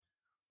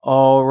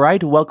All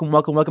right, welcome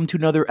to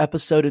another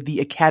episode of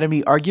the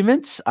Academy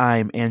Arguments.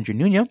 I'm Andrew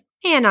Nuno.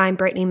 And I'm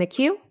Brittney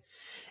McHugh.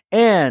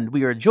 And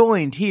we are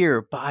joined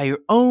here by your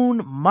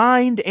own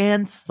mind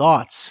and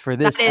thoughts for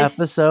this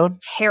episode.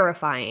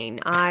 Terrifying.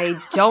 I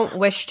don't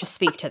wish to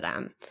speak to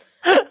them.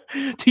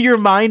 To your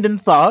mind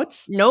and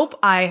thoughts? Nope.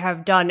 I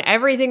have done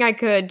everything I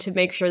could to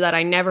make sure that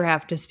I never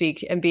have to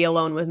speak and be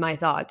alone with my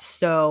thoughts.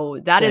 So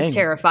that is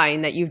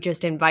terrifying that you've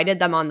just invited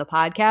them on the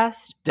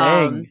podcast.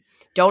 Dang.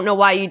 Don't know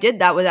why you did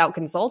that without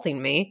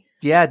consulting me.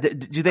 Yeah.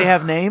 Do they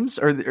have names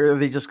or are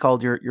they just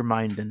called your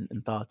mind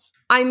and thoughts?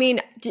 I mean,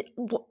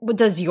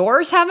 does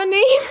yours have a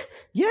name?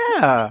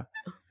 Yeah.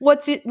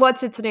 What's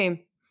its name?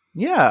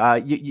 Yeah.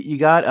 You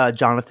got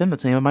Jonathan.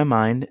 That's the name of my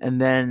mind. And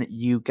then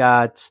you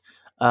got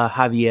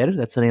Javier.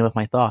 That's the name of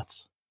my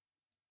thoughts.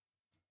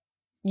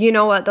 You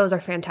know what? Those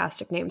are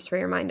fantastic names for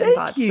your mind and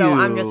thoughts. You. So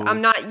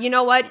I'm not, you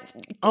know what?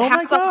 Oh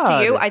Hats off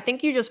to you. I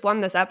think you just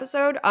won this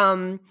episode.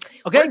 Okay.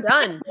 We're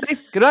done.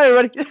 Good night,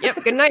 everybody.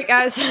 Yep. Good night,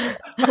 guys.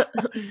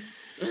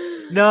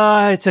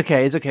 No, it's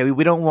okay. It's okay.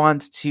 We don't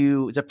want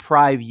to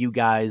deprive you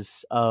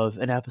guys of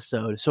an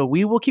episode. So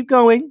we will keep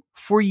going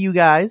for you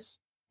guys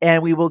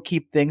and we will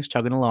keep things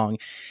chugging along.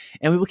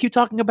 And we will keep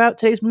talking about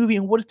today's movie.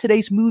 And what is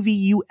today's movie,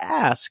 you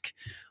ask?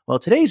 Well,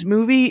 today's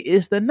movie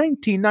is the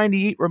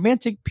 1998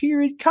 romantic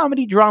period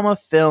comedy drama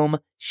film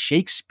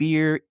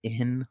Shakespeare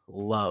in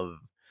Love.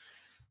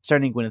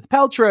 Starring Gwyneth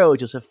Paltrow,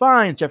 Joseph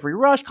Fiennes, Jeffrey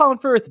Rush, Colin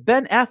Firth,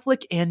 Ben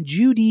Affleck, and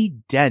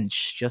Judi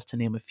Dench, just to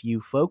name a few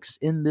folks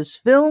in this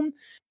film.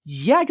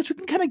 Yeah, I guess we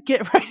can kind of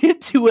get right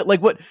into it.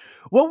 Like, what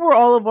were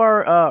all of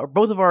our,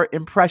 both of our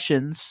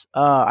impressions,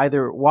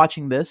 either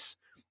watching this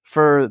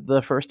for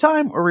the first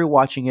time or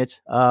rewatching it?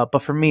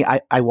 But for me,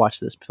 I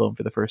watched this film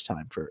for the first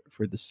time for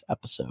this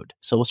episode.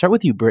 So we'll start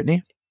with you,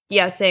 Brittney.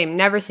 Yeah, same.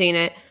 Never seen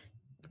it.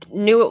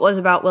 Knew it was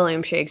about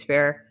William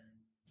Shakespeare.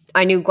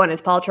 I knew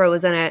Gwyneth Paltrow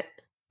was in it.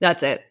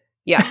 That's it.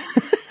 Yeah.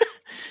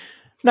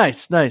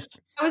 Nice. I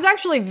was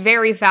actually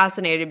very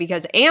fascinated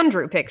because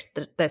Andrew picked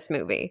this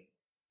movie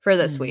for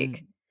this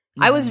week.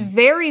 I was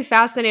very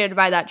fascinated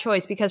by that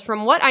choice because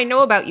from what I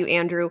know about you,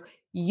 Andrew,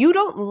 you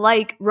don't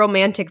like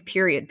romantic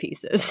period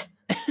pieces.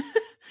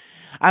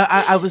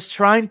 I was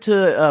trying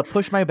to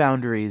push my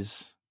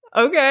boundaries.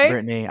 Okay.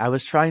 Brittney, I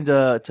was trying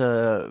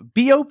to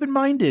be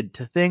open-minded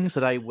to things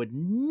that I would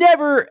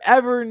never,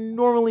 ever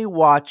normally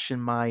watch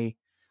in my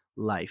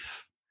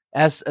life.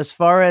 As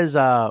far as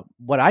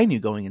what I knew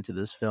going into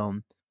this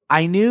film,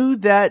 I knew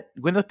that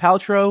Gwyneth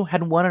Paltrow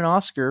had won an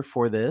Oscar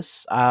for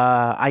this.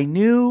 I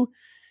knew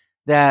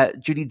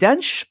that Judi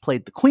Dench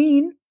played the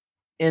Queen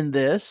in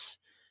this.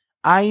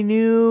 I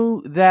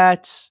knew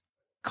that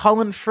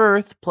Colin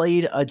Firth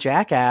played a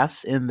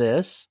jackass in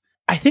this.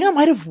 I think I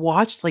might have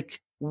watched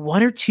like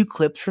one or two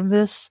clips from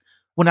this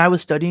when I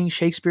was studying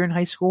Shakespeare in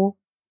high school.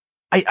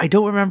 I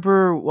don't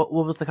remember what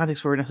was the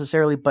context for it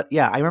necessarily, but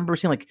yeah, I remember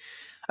seeing like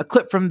a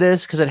clip from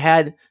this because it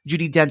had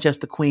Judi Dench as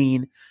the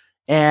Queen,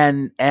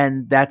 and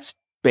that's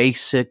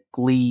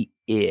basically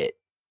it.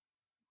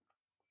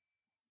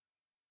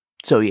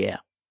 So yeah,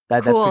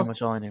 that's pretty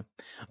much all I knew.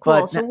 Cool.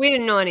 But so we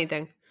didn't know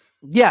anything.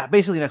 Yeah,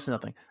 basically next to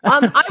nothing. I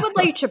would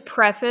like to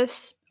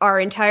preface our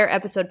entire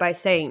episode by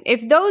saying,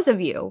 if those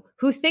of you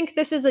who think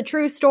this is a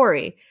true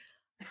story,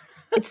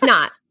 it's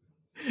not.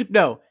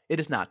 No, it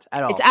is not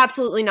at all. It's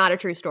absolutely not a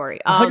true story.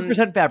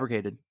 100%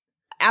 fabricated.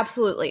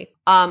 Absolutely.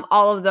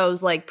 All of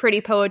those like pretty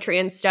poetry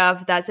and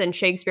stuff that's in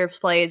Shakespeare's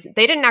plays,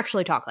 they didn't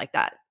actually talk like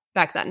that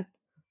back then.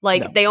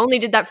 Like they only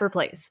did that for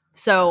plays.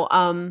 So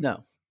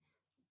no.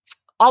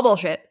 All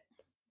bullshit.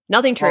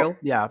 Nothing true.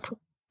 Yeah.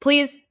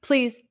 Please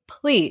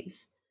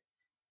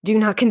do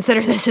not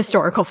consider this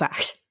historical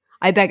fact.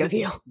 I beg of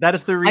you. That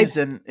is the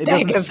reason it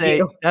doesn't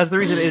say. That's the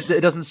reason it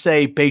doesn't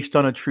say based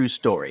on a true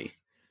story,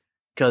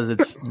 because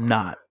it's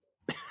not.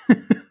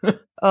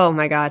 Oh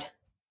my god.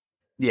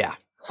 Yeah.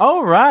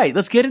 All right.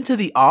 Let's get into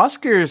the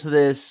Oscars.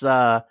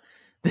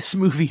 This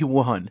movie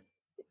won.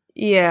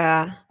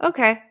 Yeah.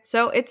 Okay.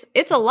 So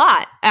it's a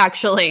lot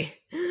actually.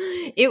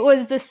 It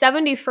was the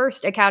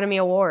 71st Academy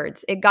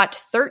Awards. It got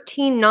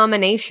 13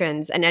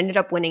 nominations and ended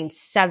up winning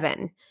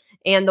 7.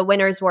 And the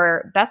winners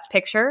were Best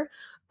Picture.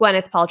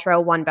 Gwyneth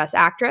Paltrow won Best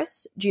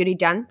Actress. Judi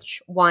Dench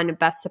won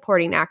Best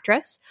Supporting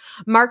Actress.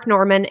 Mark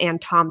Norman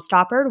and Tom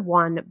Stoppard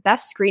won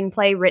Best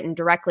Screenplay written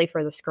directly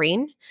for the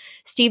screen.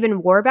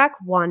 Stephen Warbeck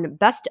won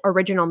Best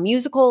Original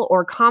Musical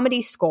or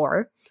Comedy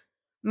Score.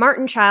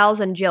 Martin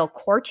Childs and Jill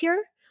Courtier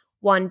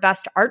won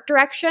Best Art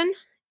Direction.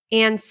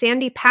 And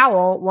Sandy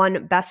Powell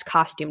won Best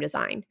Costume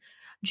Design.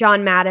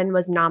 John Madden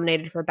was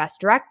nominated for Best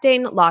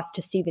Directing, lost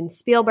to Steven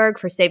Spielberg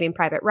for Saving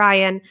Private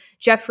Ryan.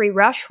 Jeffrey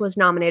Rush was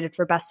nominated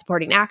for Best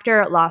Supporting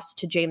Actor, lost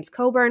to James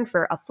Coburn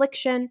for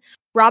Affliction.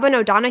 Robin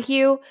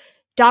O'Donoghue,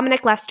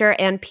 Dominic Lester,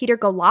 and Peter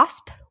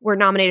Golosp were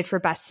nominated for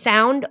Best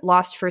Sound,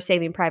 lost for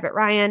Saving Private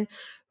Ryan.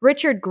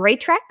 Richard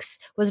Greatrex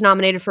was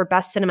nominated for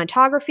Best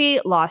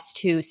Cinematography, lost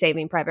to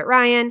Saving Private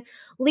Ryan.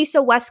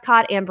 Lisa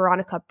Westcott and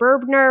Veronica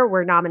Berbner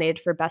were nominated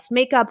for Best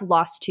Makeup,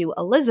 lost to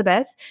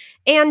Elizabeth.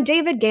 And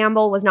David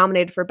Gamble was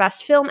nominated for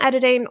Best Film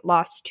Editing,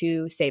 lost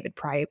to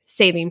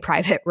Saving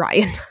Private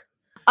Ryan.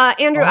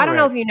 Andrew, I don't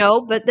know if you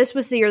know, but this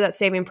was the year that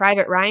Saving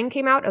Private Ryan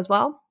came out as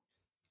well.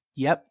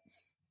 Yep.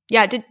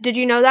 Yeah, did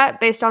you know that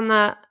based on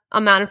the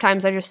amount of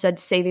times I just said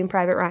Saving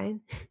Private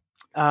Ryan?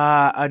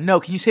 No,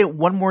 can you say it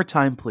one more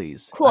time,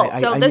 please? Cool.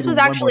 So this was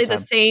actually the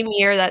same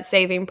year that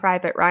Saving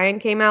Private Ryan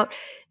came out.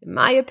 In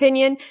my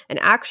opinion, an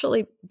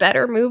actually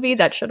better movie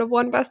that should have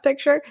won Best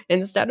Picture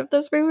instead of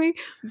this movie.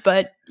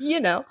 But I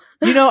know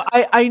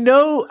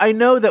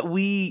that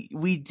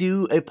we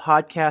do a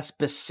podcast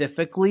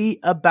specifically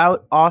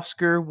about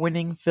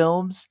Oscar-winning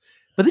films,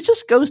 but it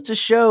just goes to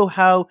show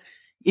how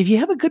if you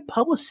have a good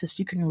publicist,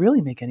 you can really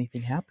make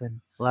anything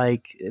happen.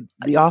 Like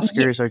the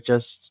Oscars are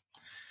just.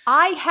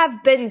 I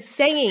have been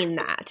saying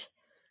that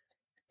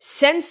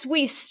since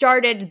we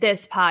started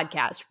this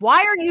podcast.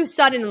 Why are you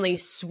suddenly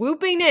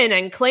swooping in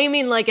and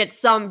claiming like it's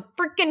some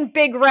freaking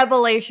big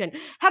revelation?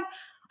 Has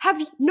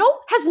no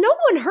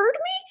one heard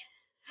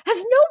me? Has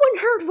no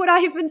one heard what I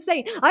have been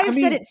saying? I have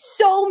said it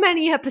so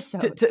many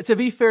episodes. To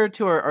be fair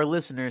to our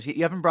listeners,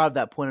 you haven't brought up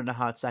that point in a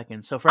hot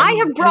second. So I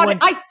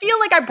feel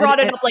like I brought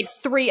it up like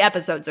 3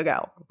 episodes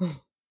ago.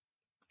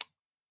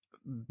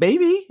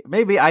 Maybe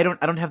I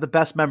don't have the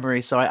best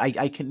memory, so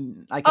I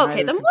can.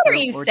 Okay, then what are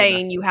you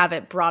saying? You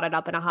haven't brought it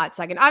up in a hot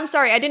second. I'm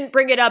sorry, I didn't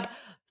bring it up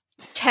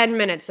 10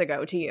 minutes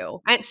ago to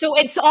you, and so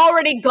it's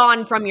already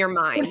gone from your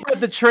mind. We have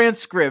the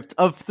transcript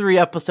of 3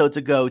 episodes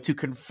ago to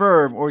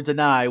confirm or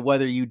deny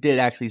whether you did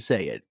actually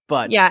say it.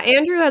 But yeah,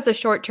 Andrew has a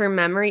short-term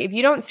memory. If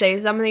you don't say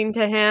something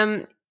to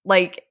him,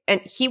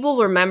 and he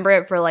will remember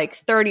it for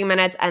 30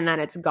 minutes and then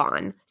it's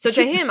gone. So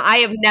to him, I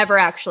have never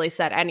actually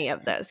said any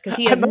of this because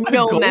he has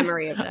no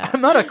memory of that.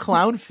 I'm not a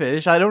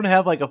clownfish. I don't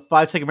have a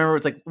 5-second memory.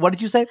 It's like, what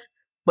did you say?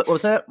 What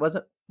was that? What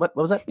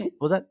was that? What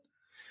was that?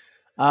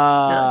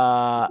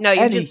 No,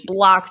 you just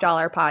blocked all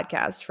our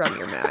podcasts from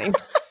your mind.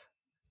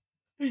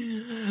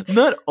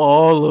 Not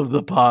all of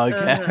the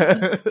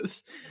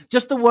podcasts.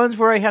 Just the ones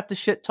where I have to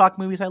shit talk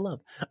movies I love.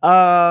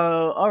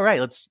 All right,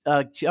 let's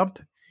jump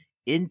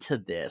into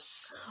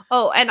this.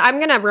 Oh, and I'm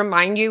going to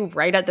remind you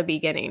right at the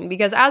beginning,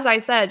 because as I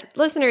said,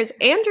 listeners,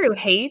 Andrew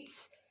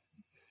hates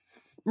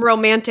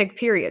romantic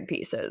period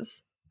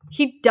pieces.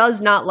 He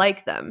does not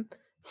like them.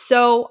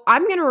 So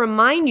I'm going to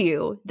remind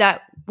you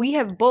that we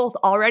have both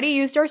already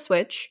used our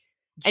switch,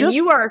 and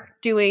you are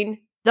doing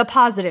the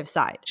positive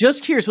side.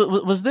 Just curious,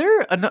 was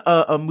there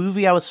a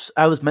movie I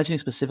was mentioning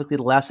specifically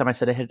the last time I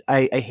said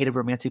I hated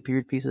romantic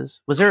period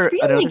pieces? Was there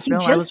another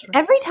film?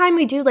 Every time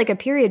we do a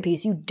period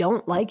piece, you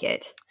don't like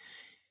it.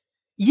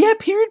 Yeah,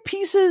 period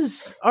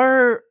pieces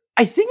are.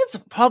 I think it's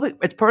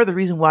part of the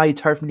reason why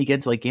it's hard for me to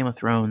get into Game of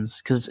Thrones,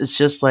 because it's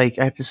just I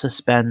have to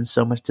suspend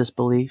so much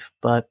disbelief.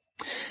 But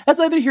that's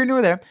neither here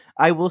nor there.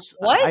 I will.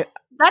 What?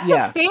 That's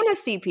a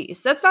fantasy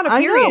piece. That's not a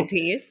period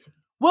piece.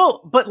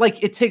 Well, but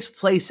it takes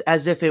place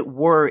as if it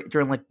were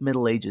during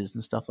Middle Ages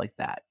and stuff like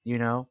that.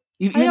 Even though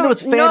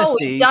it's fantasy. No,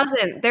 it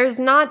doesn't. There's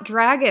not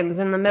dragons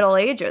in the Middle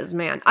Ages,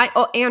 man.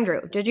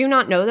 Andrew, did you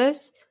not know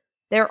this?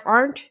 There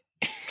aren't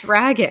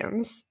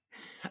dragons.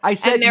 I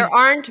said, and there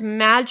aren't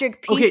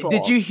magic people. Okay,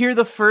 did you hear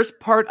the first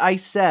part I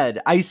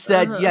said? I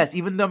said yes,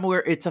 even though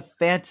it's a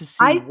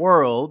fantasy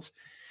world,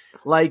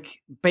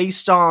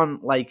 based on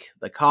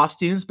the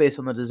costumes, based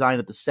on the design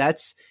of the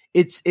sets,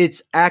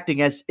 it's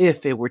acting as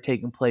if it were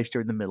taking place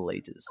during the Middle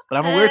Ages.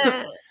 But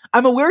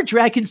I'm aware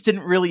dragons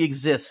didn't really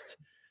exist.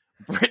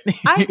 Brittney,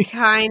 I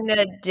kind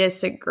of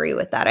disagree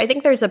with that. I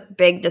think there's a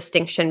big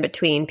distinction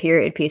between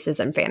period pieces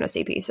and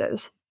fantasy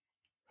pieces.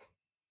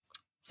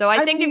 So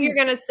I think if you're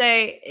gonna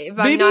say,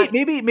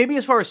 maybe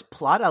as far as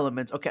plot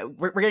elements, okay,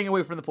 we're getting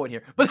away from the point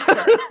here, but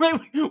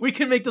we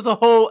can make this a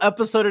whole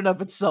episode in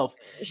of itself.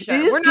 Sure.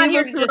 We're not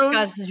here to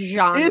discuss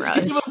genres. Is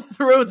Game of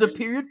Thrones a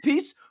period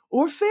piece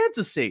or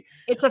fantasy?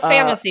 It's a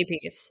fantasy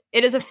piece.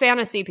 It is a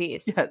fantasy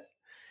piece. Yes.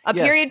 A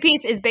period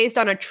piece is based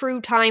on a true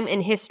time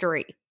in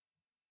history.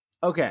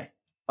 Okay.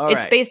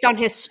 It's based on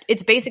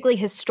it's basically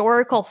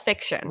historical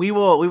fiction. We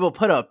will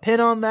put a pin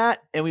on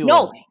that, and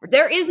No,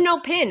 there is no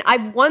pin.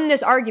 I've won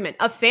this argument.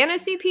 A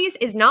fantasy piece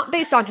is not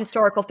based on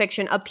historical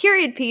fiction. A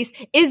period piece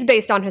is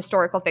based on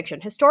historical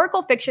fiction.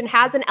 Historical fiction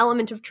has an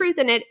element of truth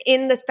in it,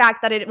 in this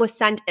fact that it was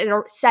set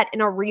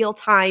in a real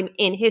time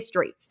in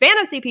history.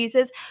 Fantasy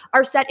pieces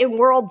are set in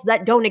worlds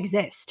that don't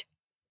exist.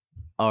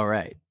 All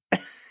right.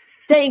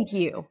 Thank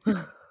you.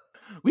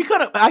 We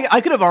could have.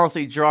 I could have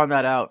honestly drawn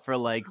that out for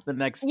the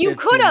next. You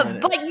could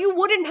have, but you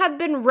wouldn't have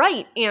been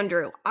right,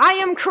 Andrew. I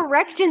am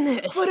correct in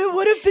this. But it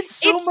would have been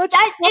so much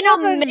fun. In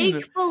a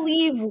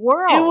make-believe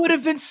world. It would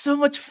have been so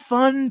much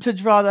fun to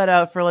draw that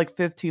out for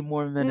 15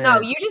 more minutes. No,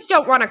 you just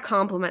don't want to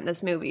compliment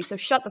this movie, so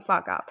shut the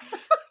fuck up.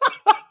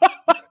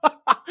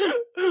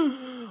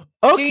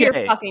 Okay. Do your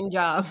fucking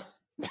job.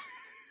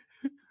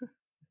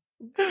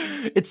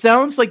 It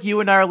sounds like you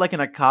and I are like in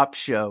a cop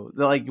show.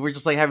 Like we're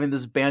just like having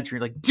this banter.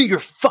 You're like, do your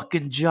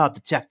fucking job,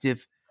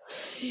 detective.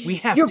 We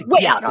have You're to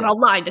way get out on them. a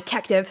line,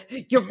 detective.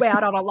 You're way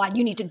out on a line.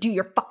 You need to do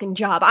your fucking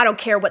job. I don't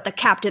care what the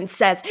captain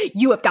says.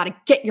 You have got to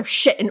get your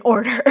shit in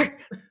order.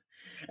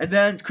 And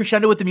then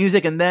crescendo with the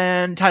music, and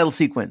then title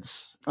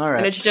sequence. All right.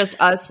 And it's just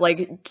us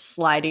like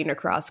sliding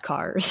across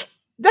cars.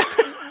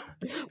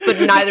 But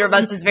neither of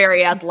us is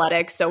very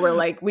athletic, so we're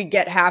like, we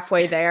get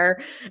halfway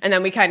there, and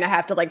then we kind of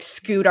have to like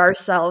scoot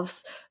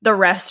ourselves the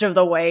rest of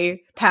the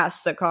way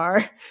past the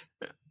car.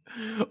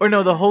 Or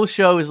no, the whole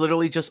show is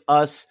literally just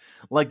us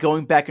like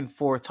going back and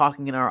forth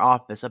talking in our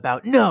office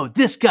about, no,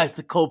 this guy's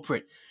the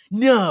culprit.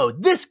 No,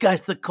 this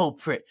guy's the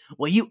culprit.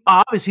 Well, you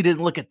obviously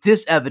didn't look at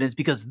this evidence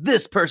because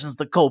this person's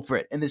the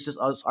culprit. And it's just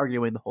us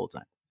arguing the whole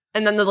time.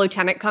 And then the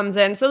lieutenant comes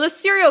in. So the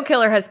serial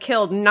killer has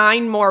killed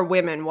 9 more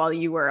women while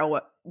you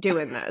were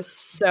doing this.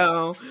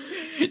 So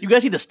you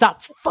guys need to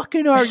stop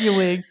fucking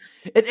arguing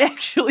and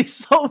actually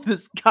solve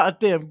this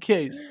goddamn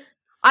case.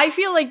 I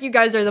feel like you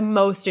guys are the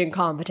most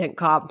incompetent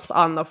cops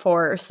on the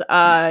force.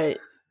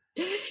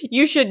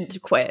 You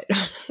should quit.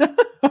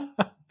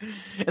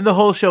 And the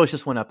whole show is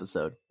just one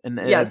episode. And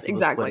yes,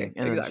 exactly.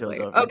 Exactly.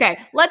 Okay,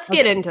 let's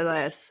get into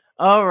this.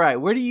 All right,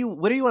 where do you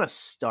want to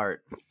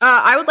start?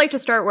 I would like to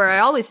start where I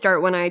always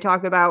start when I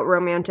talk about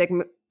romantic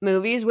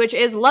movies, which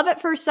is love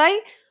at first sight.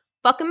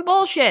 Fucking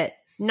bullshit.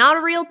 Not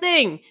a real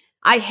thing.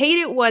 I hate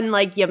it when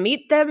like you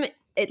meet them.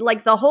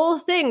 Like the whole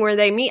thing where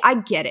they meet. I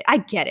get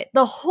it.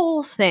 The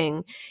whole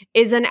thing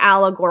is an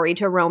allegory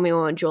to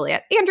Romeo and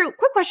Juliet. Andrew,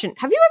 quick question: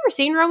 have you ever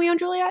seen Romeo and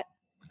Juliet?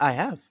 I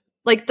have.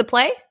 Like the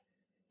play?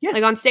 Yes.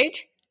 Like on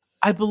stage?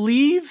 I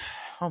believe.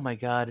 Oh my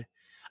god.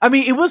 I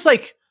mean, it was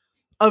like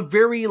a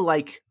very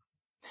like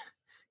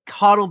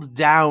coddled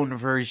down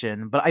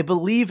version, but I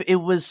believe it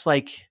was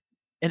like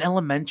an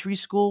elementary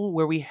school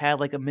where we had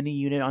like a mini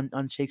unit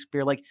on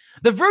Shakespeare. Like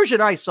the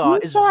version I saw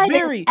is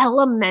very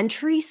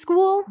elementary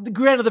school.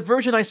 Granted, the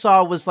version I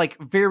saw was like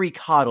very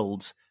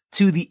coddled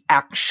to the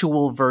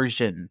actual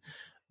version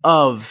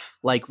of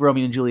like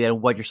Romeo and Juliet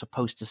and what you're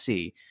supposed to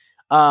see.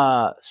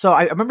 So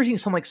I remember seeing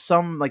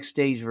some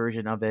stage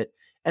version of it,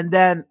 and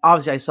then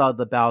obviously I saw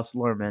the Baz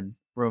Luhrmann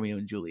Romeo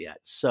and Juliet.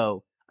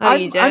 So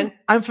you did?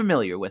 I'm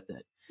familiar with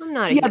it. I'm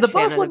not. The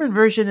Baz Luhrmann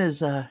version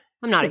is.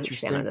 I'm not a huge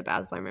fan of the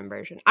Baz Luhrmann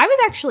version. I was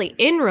actually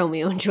in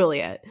Romeo and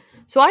Juliet,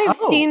 so I have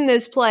seen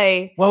this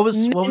play. What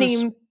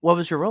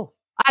was your role?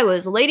 I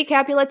was Lady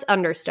Capulet's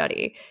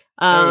understudy.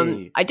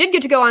 I did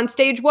get to go on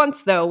stage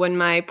once though, when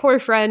my poor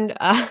friend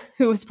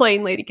who was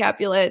playing Lady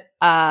Capulet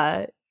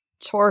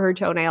tore her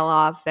toenail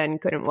off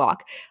and couldn't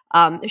walk.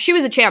 She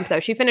was a champ though.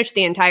 She finished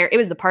it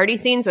was the party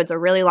scene, so it's a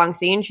really long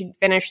scene. She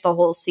finished the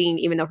whole scene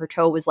even though her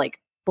toe was like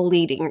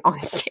bleeding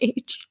on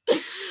stage.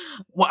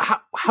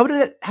 How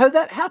did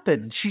that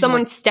happen?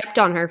 Someone stepped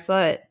on her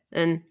foot,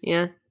 and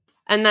yeah.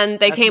 And then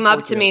they came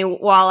up to me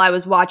while I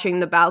was watching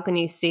the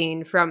balcony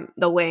scene from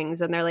the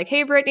wings, and they're like,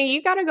 "Hey, Brittney,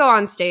 you got to go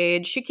on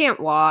stage. She can't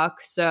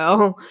walk,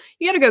 so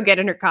you got to go get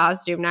in her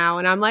costume now."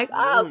 And I'm like,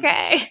 oh,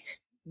 "Okay."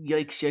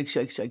 Yikes!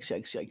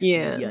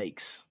 Yeah.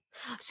 Yikes!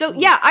 So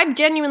yeah,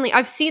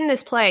 I've seen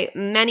this play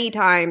many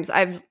times.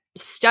 I've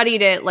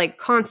studied it like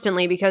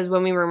constantly because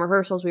when we were in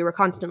rehearsals, we were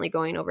constantly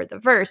going over the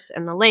verse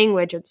and the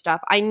language and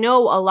stuff. I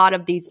know a lot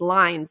of these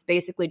lines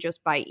basically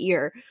just by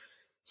ear.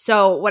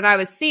 So when I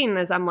was seeing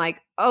this, I'm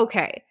like,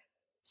 okay,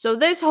 so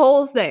this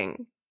whole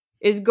thing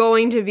is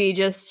going to be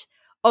just,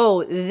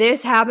 oh,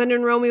 this happened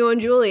in Romeo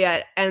and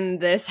Juliet, and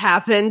this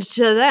happened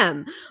to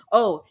them.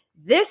 Oh,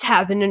 this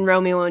happened in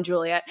Romeo and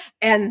Juliet,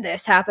 and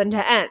this happened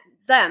to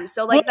them.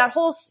 So like that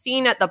whole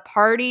scene at the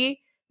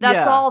party,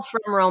 that's all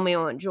from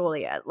Romeo and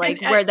Juliet, like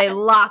where they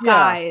lock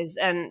eyes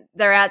and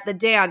they're at the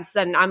dance.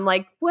 And I'm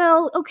like,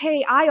 well,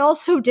 okay, I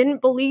also didn't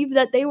believe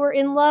that they were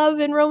in love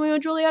in Romeo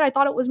and Juliet. I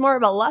thought it was more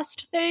of a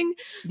lust thing.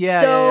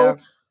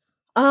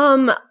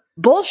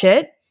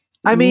 Bullshit.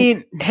 I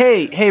mean,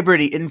 hey,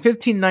 Brittany, in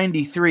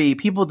 1593,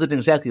 people didn't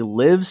exactly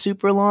live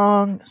super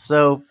long,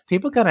 so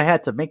people kind of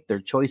had to make their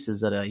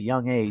choices at a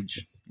young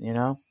age, you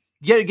know?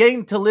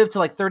 Getting to live to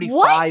like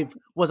 35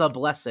 was a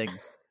blessing,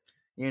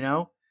 you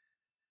know?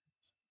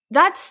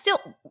 That's still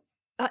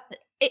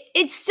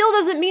it still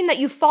doesn't mean that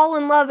you fall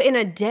in love in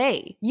a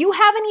day. You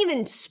haven't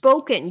even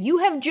spoken. You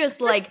have just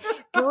like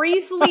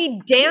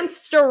briefly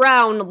danced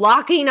around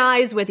locking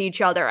eyes with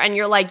each other, and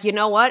you're like, you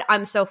know what,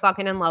 I'm so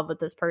fucking in love with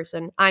this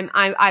person.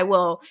 I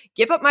will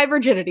give up my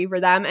virginity for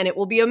them, and it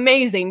will be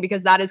amazing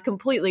because that is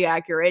completely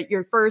accurate.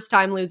 Your first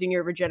time losing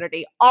your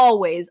virginity,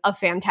 always a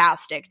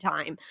fantastic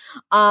time.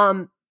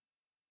 And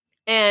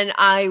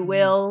I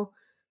will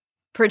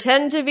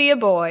pretend to be a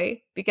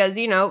boy because,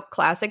 you know,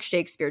 classic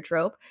Shakespeare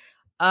trope.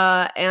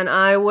 And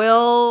I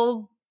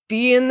will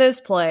be in this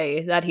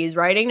play that he's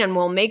writing and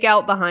we'll make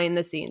out behind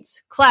the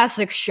scenes.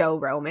 Classic show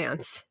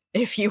romance,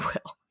 if you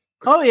will.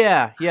 Oh,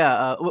 yeah.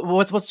 Yeah.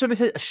 What's what they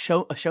say? A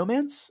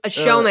showmance? A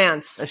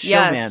showmance. A showmance.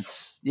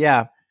 Yes.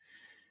 Yeah.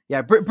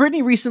 Yeah,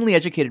 Brittany recently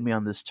educated me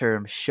on this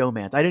term,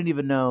 showmance. I didn't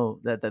even know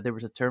that there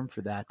was a term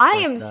for that. I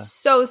am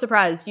so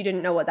surprised you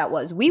didn't know what that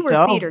was. We were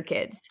theater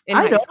kids in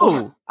high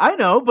school. I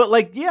know, but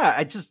like, yeah,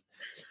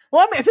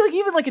 well, I mean, I feel like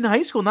even like in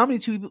high school,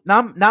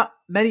 not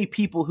many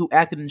people who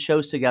acted in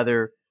shows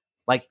together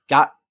like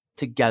got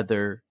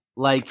together.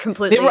 Like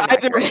completely they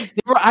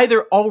were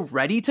either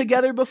already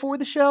together before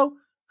the show.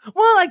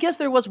 Well, I guess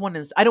there was one.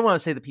 I don't want to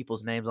say the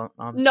people's names on.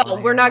 No,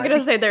 we're not going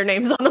to say their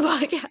names on the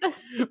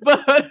podcast.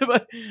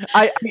 but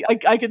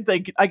I can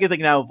think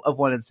now of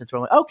one instance where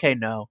I'm like, okay,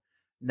 no,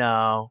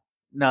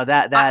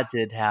 that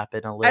did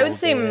happen a little. I would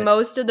say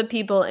most of the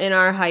people in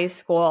our high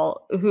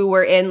school who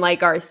were in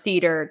like our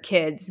theater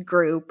kids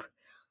group,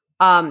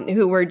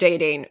 who were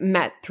dating,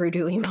 met through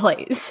doing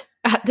plays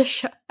at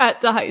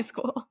the high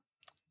school.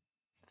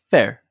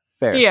 Fair.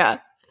 Yeah.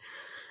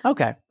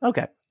 Okay.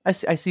 I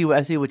see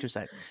what you're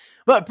saying.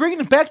 But bringing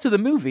it back to the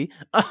movie,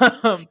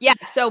 yeah.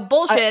 So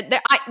bullshit.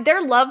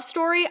 Their love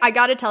story, I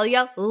gotta tell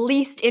you,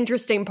 least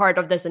interesting part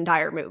of this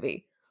entire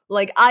movie.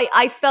 Like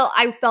I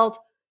felt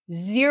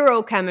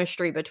zero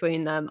chemistry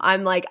between them.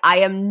 I'm like, I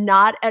am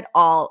not at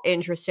all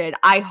interested.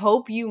 I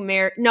hope you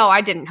marry. No, I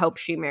didn't hope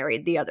she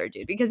married the other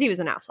dude because he was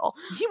an asshole.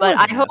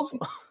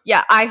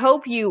 I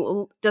hope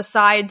you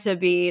decide to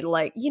be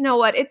like, you know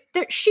what?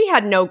 She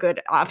had no good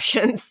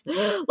options.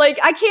 Like,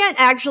 I can't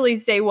actually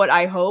say what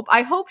I hope.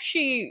 I hope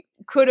she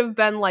could have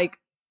been like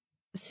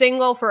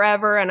single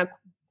forever and a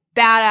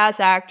badass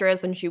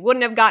actress, and she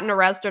wouldn't have gotten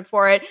arrested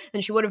for it,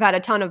 and she would have had a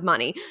ton of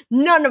money.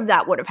 None of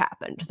that would have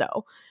happened,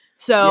 though.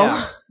 So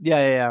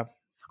yeah.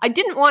 I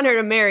didn't want her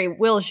to marry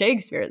Will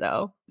Shakespeare,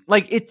 though.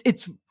 Like,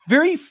 it's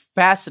very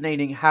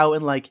fascinating how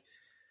in like,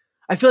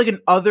 I feel like in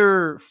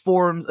other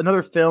forms, in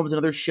other films, and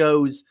other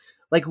shows,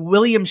 like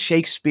William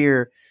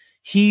Shakespeare,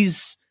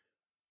 he's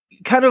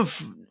kind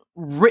of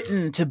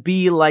written to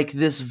be like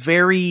this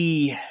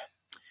very,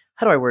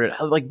 how do I word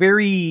it? Like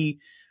very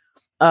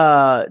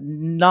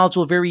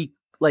knowledgeable, very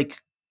like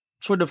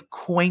sort of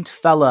quaint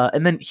fella.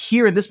 And then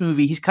here in this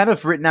movie, he's kind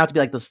of written out to be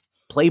like this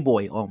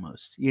playboy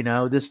almost, you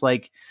know, this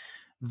like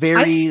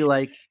very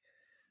like,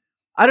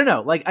 I don't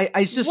know, like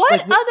I just what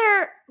like,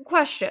 other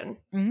question?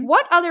 Mm-hmm.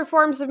 What other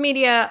forms of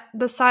media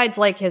besides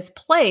like his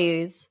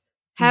plays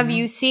have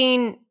you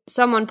seen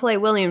someone play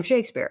William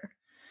Shakespeare?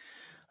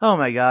 Oh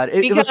my god!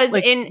 Because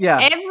like, in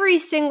every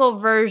single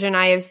version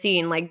I have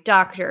seen, like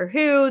Doctor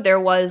Who, there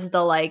was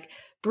the like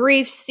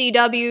brief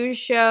CW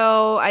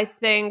show, I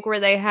think, where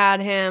they had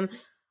him.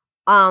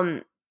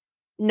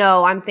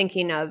 No, I'm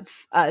thinking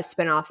of a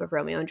spinoff of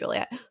Romeo and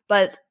Juliet.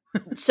 But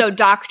so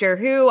Doctor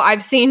Who,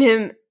 I've seen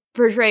him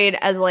portrayed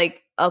as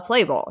like a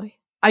playboy.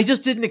 I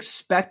just didn't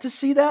expect to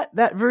see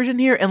that version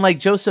here, and like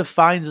Joseph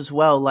Fiennes as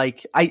well.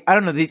 Like I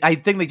don't know. I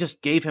think they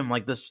just gave him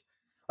like this,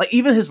 like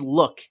even his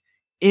look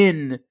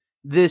in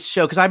this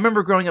show, because I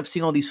remember growing up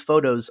seeing all these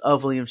photos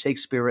of William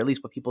Shakespeare, or at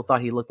least what people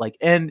thought he looked like,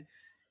 and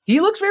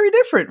he looks very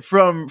different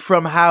from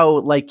how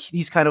like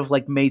he's kind of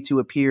like made to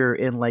appear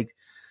in like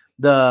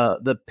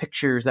the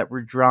pictures that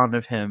were drawn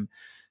of him.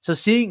 So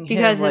seeing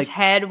because him, his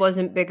head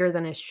wasn't bigger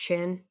than his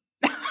chin.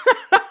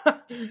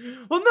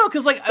 Well, no,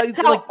 because like that's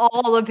how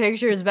all the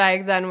pictures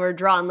back then were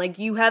drawn. Like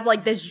you had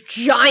like this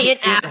giant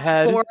ass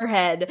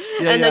forehead,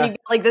 and then you get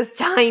like this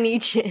tiny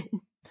chin.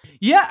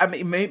 Yeah, I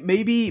mean,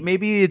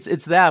 maybe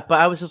it's that, but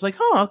I was just like,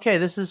 oh, okay,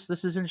 this is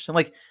interesting.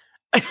 Like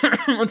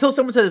until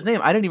someone said his name,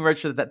 I didn't even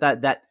register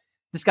that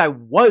this guy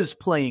was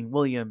playing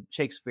William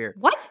Shakespeare.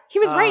 What? He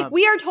was right.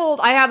 We are told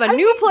I have a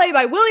new play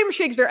by William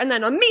Shakespeare, and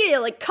then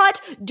immediately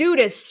cut. Dude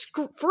is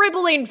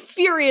scribbling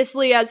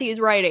furiously as he's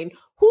writing.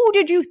 Who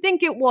did you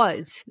think it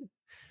was?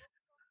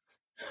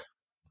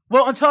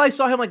 Well, until I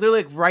saw him like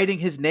literally like writing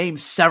his name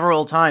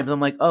several times,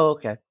 I'm like, oh,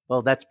 okay.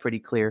 Well, that's pretty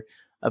clear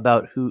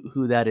about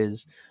who that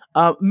is.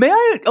 May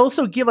I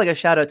also give like a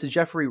shout out to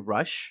Jeffrey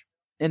Rush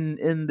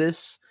in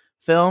this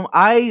film?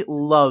 I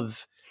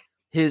love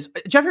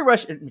Jeffrey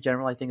Rush in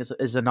general. I think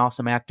is an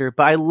awesome actor,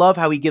 but I love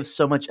how he gives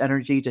so much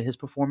energy to his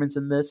performance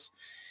in this.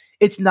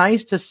 It's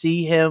nice to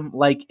see him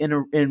like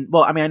in.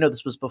 Well, I mean, I know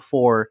this was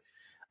before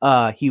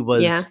he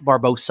was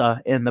Barbossa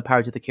in the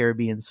Pirates of the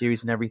Caribbean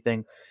series and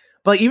everything.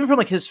 But even from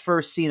like his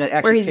first scene that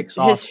actually kicks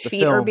off the film, his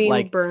feet are being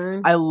like,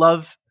 burned. I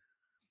love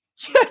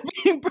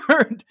being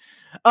burned.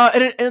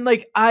 And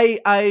like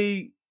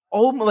I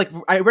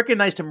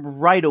recognized him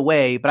right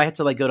away, but I had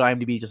to like go to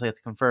IMDb just like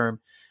to confirm.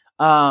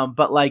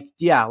 But like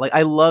like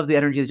I love the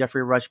energy that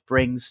Jeffrey Rush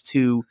brings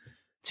to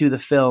the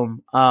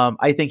film.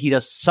 I think he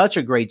does such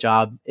a great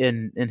job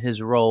in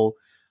his role.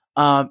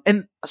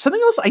 And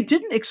something else, I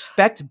didn't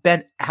expect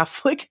Ben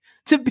Affleck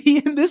to be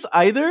in this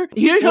either.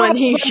 When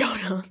he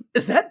showed up,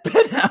 is that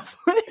Ben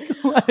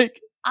Affleck? Like,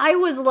 I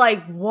was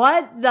like,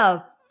 what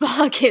the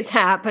fuck is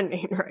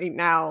happening right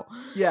now?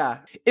 Yeah,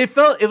 it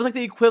was like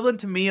the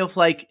equivalent to me of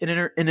like in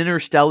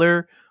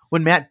Interstellar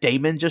when Matt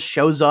Damon just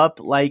shows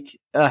up like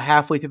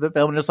halfway through the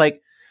film and just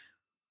like,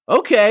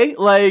 okay,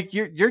 like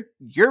you're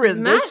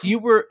in this. You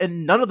were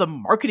in none of the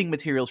marketing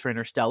materials for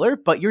Interstellar,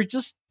 but you're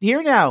just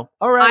here now.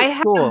 All right, I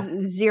have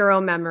zero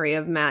memory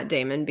of Matt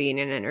Damon being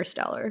in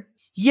Interstellar.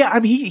 Yeah, I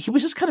mean, he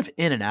was just kind of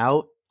in and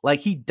out. Like,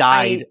 he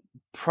died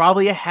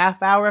probably a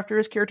half hour after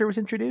his character was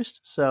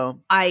introduced.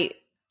 So I've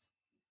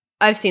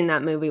seen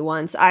that movie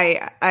once.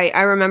 I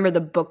remember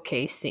the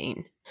bookcase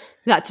scene.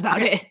 That's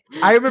about it.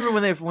 I remember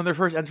when they're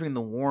first entering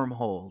the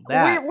wormhole.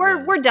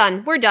 We're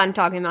done. We're done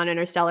talking about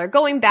Interstellar.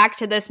 Going back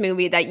to this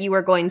movie that you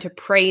are going to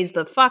praise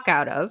the fuck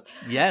out of.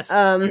 Yes.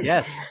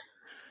 Yes.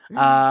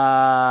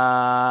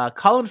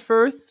 Colin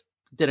Firth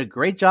did a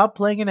great job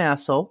playing an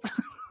asshole.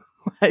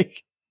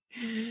 Like,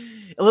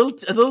 a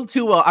little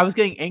too well. I was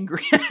getting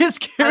angry at his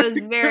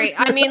character.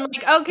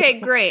 Okay,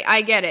 great.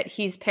 I get it.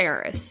 He's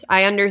Paris.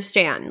 I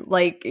understand.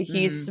 Like,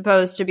 he's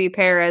supposed to be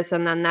Paris,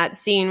 and then that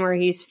scene where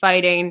he's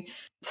fighting,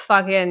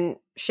 fucking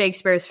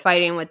Shakespeare's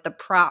fighting with the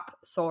prop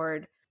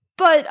sword.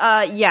 But,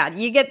 yeah,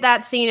 you get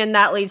that scene, and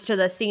that leads to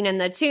the scene in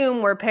the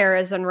tomb where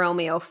Paris and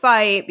Romeo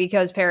fight,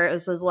 because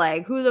Paris is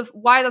like,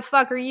 why the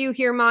fuck are you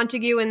here,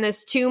 Montague, in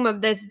this tomb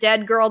of this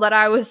dead girl that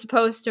I was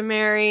supposed to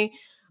marry?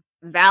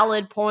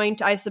 Valid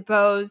point, I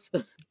suppose.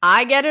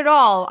 I get it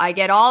all. I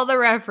get all the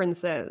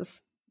references.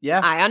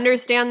 Yeah. I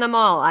understand them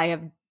all.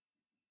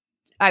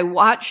 I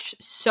watched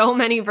so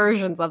many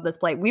versions of this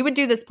play. We would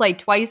do this play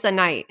twice a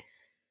night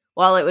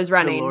while it was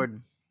running. Good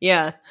Lord.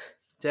 Yeah.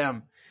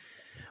 Damn.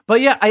 But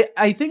yeah,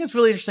 I think it's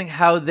really interesting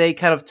how they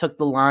kind of took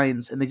the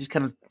lines and they just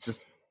kind of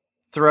just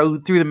threw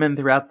them in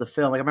throughout the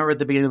film. Like, I remember at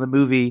the beginning of the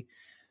movie,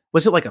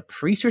 was it like a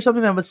priest or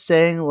something that was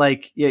saying,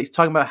 like, yeah, he's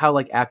talking about how,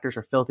 like, actors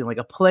are filthy, like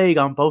a plague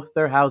on both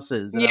their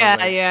houses. And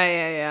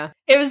yeah.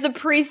 It was the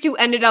priest who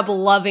ended up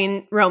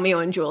loving Romeo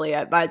and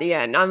Juliet by the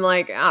end. I'm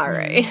like, all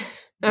right.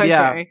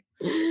 Okay.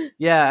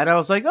 Yeah, and I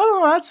was like,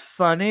 oh, that's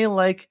funny.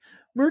 Like,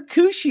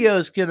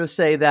 Mercutio's gonna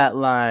say that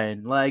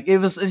line. Like, it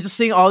was, and just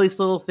seeing all these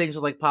little things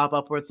just like pop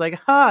up where it's like,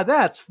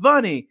 that's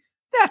funny.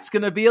 That's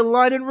gonna be a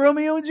line in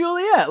Romeo and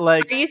Juliet.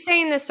 Like, are you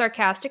saying this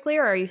sarcastically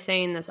or are you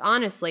saying this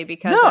honestly?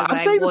 Because no, I'm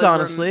saying this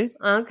honestly.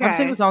 Okay, I'm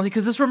saying this honestly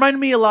because this reminded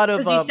me a lot of.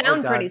 Because you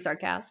sound pretty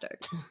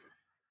sarcastic.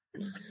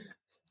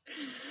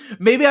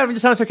 Maybe I'm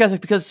just sounding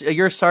sarcastic because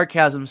your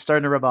sarcasm is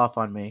starting to rub off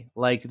on me.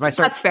 Like,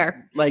 that's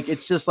fair. Like,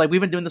 it's just like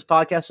we've been doing this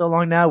podcast so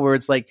long now, where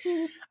it's like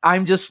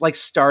I'm just like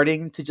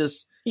starting to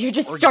just. You're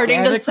just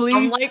starting to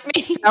sound like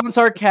me. Sound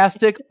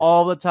sarcastic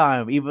all the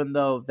time, even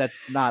though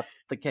that's not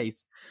the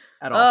case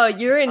at all. Oh,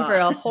 you're in for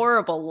a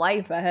horrible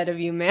life ahead of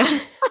you,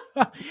 man.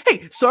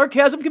 Hey,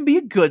 sarcasm can be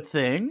a good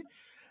thing.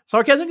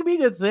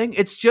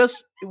 It's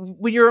just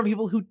when you're around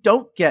people who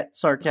don't get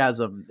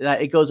sarcasm,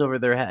 that it goes over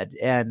their head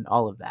and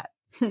all of that.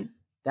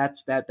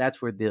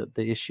 That's where the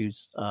issues.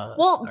 Start.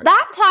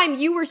 That time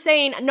you were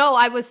saying no,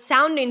 I was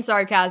sounding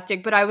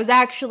sarcastic, but I was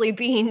actually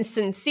being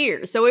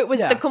sincere. So it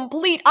was the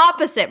complete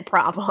opposite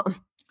problem.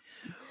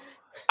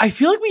 I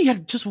feel like we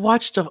had just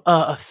watched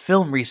a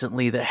film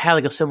recently that had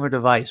like a similar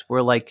device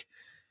where like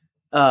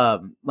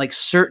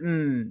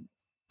certain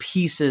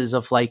pieces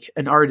of like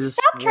an artist.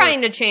 Stop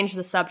trying to change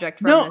the subject.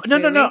 From No. this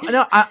movie.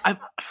 No. I'm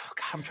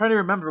trying to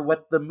remember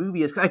what the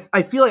movie is.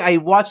 I feel like I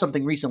watched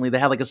something recently that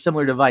had like a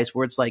similar device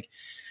where it's like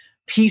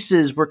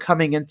pieces were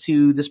coming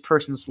into this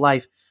person's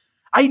life.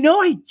 I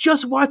know I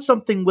just watched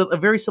something with a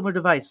very similar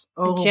device.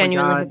 Oh, I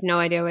genuinely have no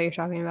idea what you're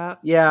talking about.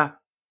 Yeah.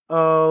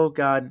 Oh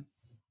God.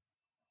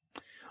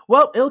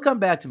 Well, it'll come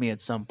back to me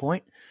at some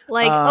point.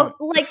 Like,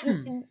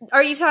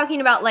 are you talking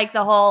about like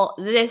the whole,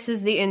 this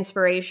is the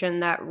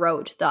inspiration that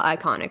wrote the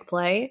iconic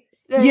play?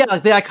 Yeah,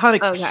 like the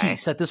iconic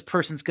piece that this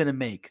person's going to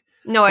make.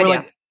 No idea.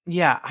 Like,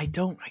 yeah, I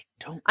don't.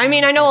 I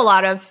mean, I know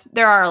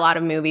there are a lot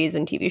of movies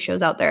and TV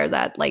shows out there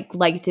that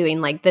like doing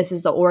like, this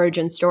is the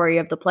origin story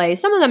of the play.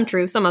 Some of them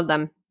true, some of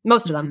them,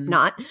 most of them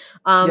not.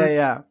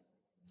 Yeah.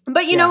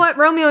 But you know what?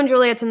 Romeo and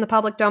Juliet's in the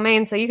public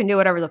domain, so you can do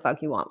whatever the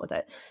fuck you want with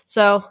it.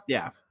 So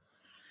yeah.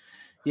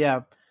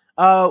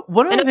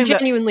 One I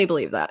genuinely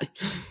believe that.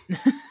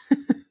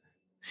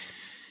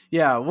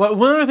 Yeah.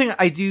 One other thing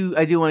I do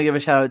want to give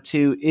a shout out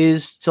to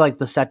is to like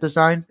the set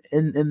design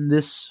in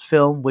this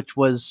film, which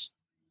was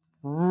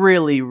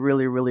really,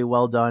 really, really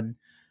well done.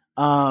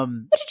 What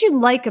did you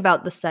like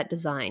about the set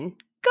design?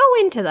 Go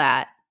into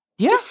that.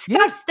 Yeah,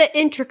 Discuss the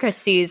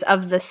intricacies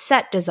of the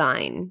set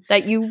design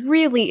that you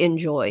really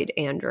enjoyed,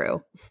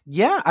 Andrew.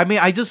 Yeah, I mean,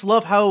 I just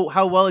love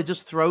how well it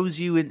just throws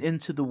you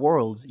into the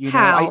world. You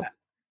know,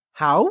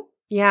 how?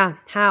 Yeah,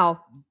 how?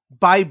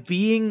 By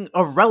being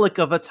a relic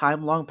of a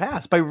time long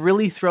past, by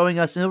really throwing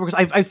us in. Because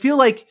I feel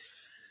like,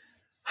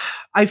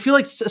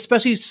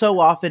 especially so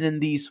often in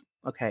these.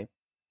 Okay,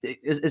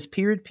 is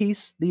period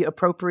piece the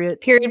appropriate?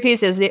 Period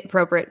piece is the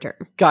appropriate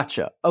term.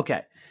 Gotcha.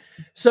 Okay,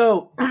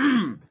 so.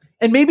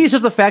 And maybe it's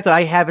just the fact that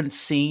I haven't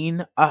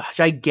seen a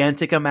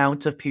gigantic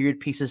amount of period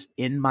pieces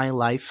in my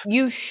life.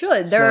 You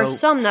should. There are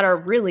some that are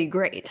really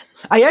great.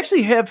 I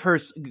actually have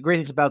heard great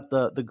things about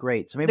the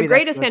Great. So maybe The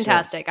Great is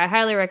fantastic. I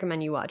highly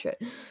recommend you watch it.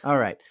 All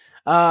right.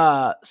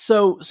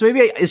 So maybe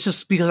it's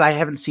just because I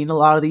haven't seen a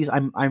lot of these.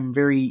 I'm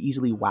very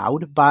easily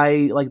wowed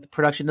by like the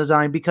production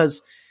design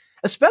because,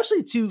 especially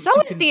is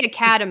the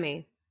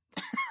Academy.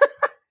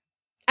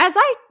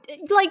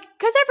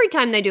 because every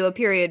time they do a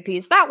period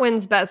piece, that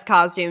wins best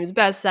costumes,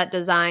 best set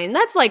design.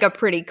 That's like a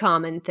pretty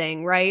common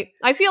thing, right?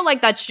 I feel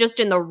like that's just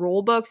in the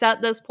rule books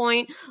at this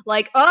point.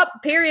 Like,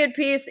 period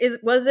piece,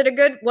 was it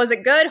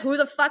good? Who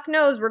the fuck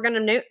knows? We're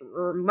going to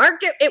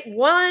mark it. It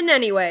won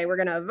anyway. We're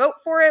going to vote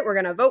for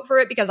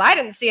it because I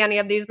didn't see any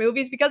of these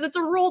movies because it's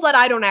a rule that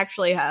I don't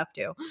actually have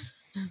to.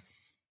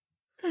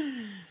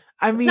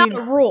 I mean, it's not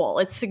a rule;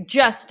 it's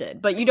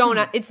suggested, but you don't.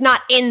 It's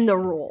not in the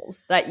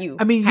rules that you.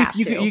 I mean, have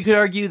you could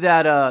argue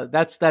that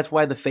that's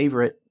why The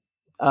Favorite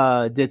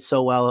did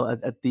so well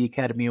at the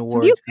Academy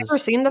Awards. Have you ever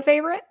seen The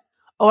Favorite?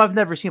 Oh, I've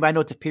never seen it, but I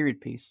know it's a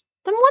period piece.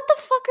 Then what the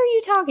fuck are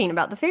you talking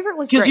about? The Favorite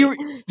was great. Because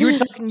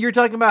you were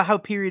talking about how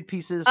period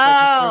pieces.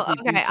 Oh,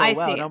 okay, do so I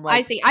well. see. And I'm like,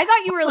 I see. I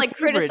thought you were like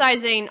Favorite.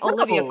 criticizing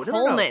Olivia No.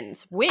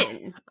 Colman's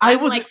win. I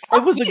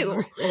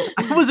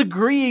was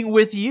agreeing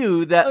with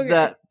you that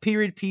that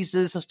period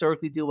pieces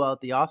historically do well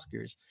at the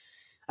Oscars,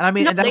 and I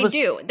mean, no, they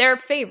do. They're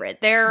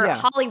favorite. They're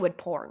Hollywood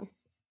porn.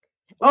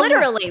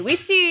 Literally, we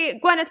see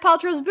Gwyneth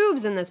Paltrow's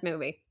boobs in this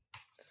movie.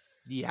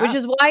 Yeah, which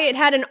is why it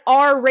had an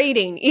R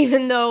rating,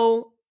 even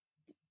though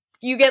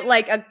you get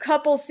like a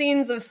couple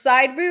scenes of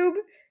side boob,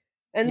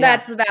 and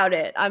that's about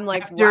it. I'm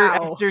like,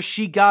 after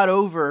she got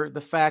over the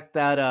fact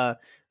that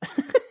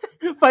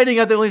finding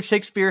out that William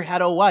Shakespeare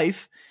had a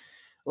wife,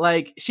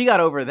 like she got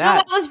over that. No,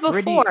 that was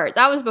before.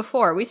 That was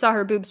before. We saw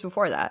her boobs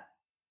before that.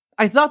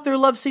 I thought their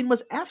love scene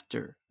was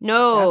after.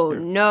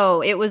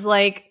 No. It was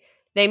like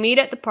they meet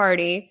at the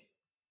party.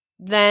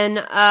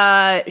 Then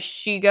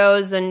she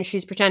goes and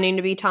she's pretending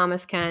to be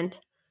Thomas Kent.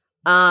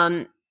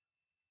 Why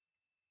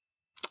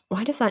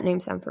does that name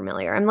sound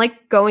familiar? I'm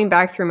like going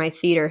back through my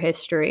theater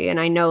history, and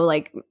I know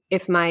like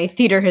if my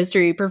theater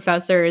history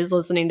professor is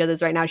listening to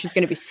this right now, she's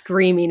going to be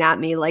screaming at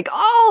me like,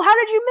 "Oh, how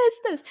did you miss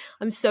this?"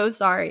 I'm so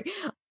sorry.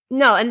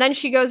 No, and then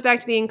she goes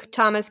back to being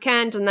Thomas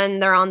Kent, and then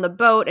they're on the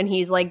boat, and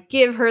he's like,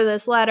 give her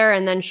this letter,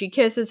 and then she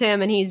kisses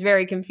him, and he's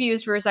very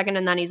confused for a second,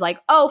 and then he's like,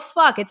 oh,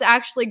 fuck, it's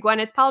actually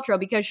Gwyneth Paltrow,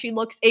 because she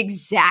looks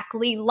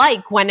exactly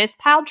like Gwyneth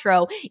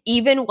Paltrow,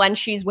 even when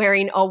she's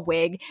wearing a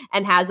wig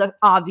and has an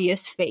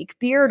obvious fake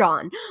beard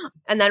on.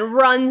 And then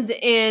runs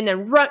in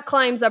and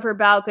climbs up her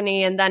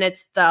balcony, and then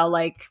it's the,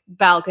 like,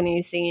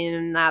 balcony scene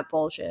and that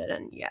bullshit,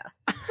 and yeah.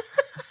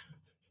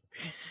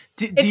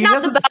 It's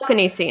not the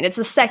balcony scene. It's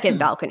the second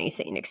balcony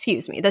scene.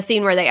 Excuse me. The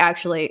scene where they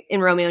actually, in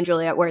Romeo and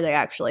Juliet, where they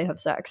actually have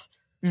sex.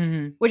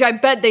 Mm-hmm. Which I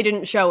bet they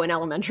didn't show in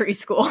elementary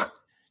school.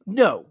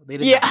 No, they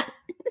did not.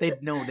 They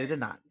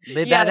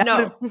did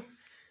not.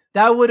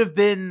 That would have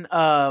been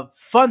a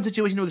fun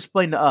situation to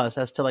explain to us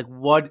as to like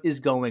what is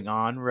going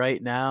on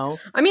right now.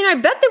 I mean, I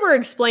bet they were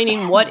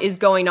explaining what is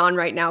going on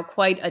right now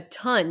quite a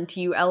ton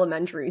to you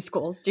elementary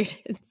school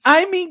students.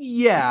 I mean,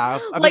 yeah.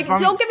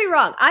 Don't get me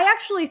wrong. I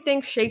actually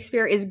think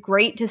Shakespeare is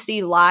great to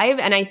see live.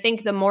 And I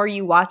think the more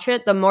you watch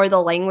it, the more the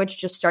language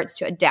just starts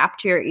to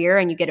adapt to your ear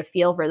and you get a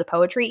feel for the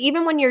poetry,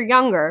 even when you're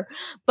younger.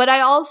 But I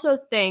also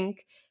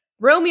think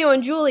Romeo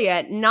and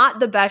Juliet,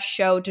 not the best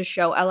show to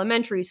show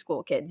elementary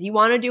school kids. You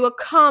want to do a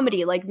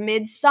comedy like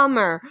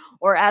Midsummer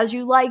or As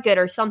You Like It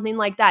or something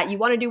like that. You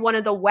want to do one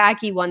of the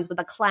wacky ones with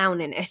a clown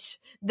in it.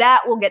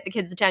 That will get the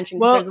kids' attention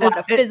because there's a lot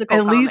of physical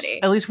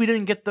comedy. At least we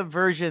didn't get the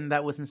version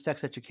that was in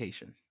Sex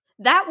Education.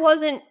 That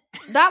wasn't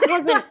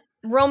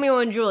Romeo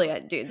and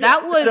Juliet, dude.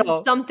 That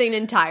was something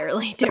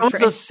entirely different.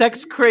 That was a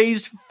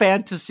sex-crazed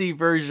fantasy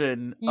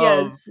version.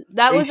 Yes,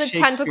 that was a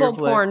tentacle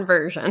porn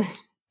version.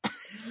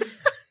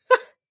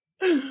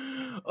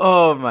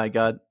 Oh my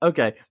god.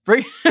 Okay.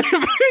 Bringing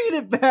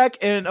it back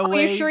and away.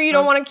 Are you sure you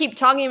don't want to keep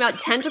talking about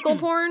tentacle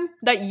porn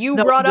that you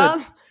brought up?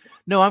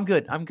 No, I'm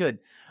good.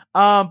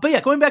 But yeah,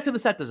 going back to the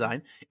set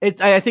design,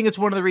 I think it's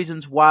one of the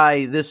reasons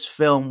why this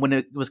film, when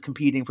it was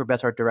competing for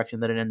Best Art Direction,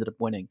 that it ended up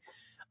winning.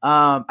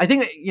 I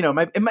think,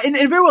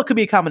 it very well could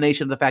be a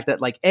combination of the fact that,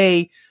 like,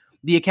 A,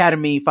 the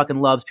Academy fucking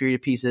loves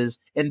period pieces,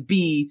 and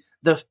B,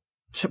 the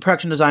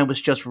production design was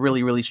just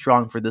really, really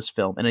strong for this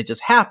film, and it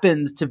just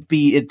happened to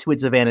be to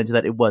its advantage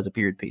that it was a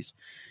period piece.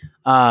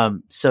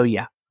 So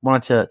yeah,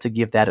 wanted to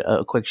give that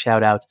a quick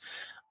shout out.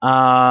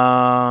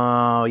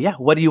 Yeah,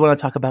 what do you want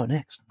to talk about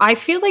next? I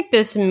feel like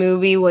this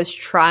movie was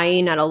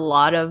trying at a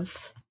lot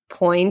of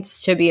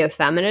points to be a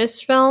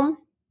feminist film.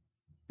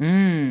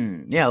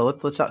 Yeah,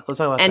 let's talk about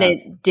that. And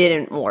it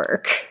didn't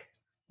work.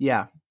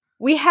 Yeah.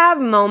 We have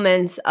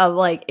moments of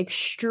like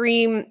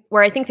extreme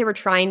where I think they were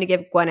trying to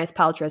give Gwyneth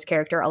Paltrow's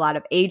character a lot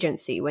of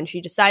agency when she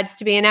decides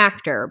to be an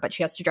actor, but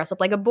she has to dress up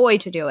like a boy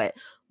to do it.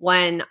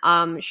 When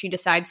she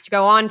decides to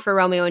go on for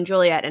Romeo and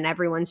Juliet and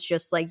everyone's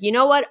just like, you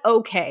know what?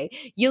 Okay,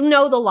 you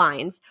know the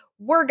lines.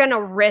 We're going to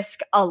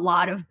risk a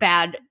lot of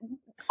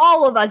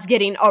all of us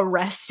getting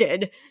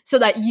arrested so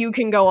that you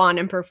can go on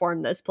and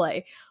perform this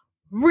play.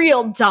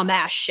 Real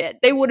dumbass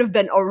shit. They would have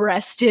been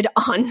arrested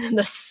on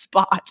the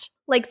spot.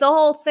 Like the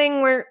whole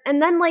thing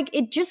and then like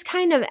it just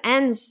kind of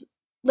ends.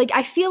 Like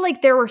I feel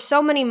like there were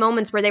so many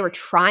moments where they were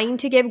trying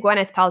to give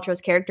Gwyneth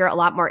Paltrow's character a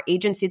lot more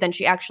agency than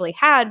she actually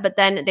had, but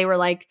then they were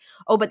like,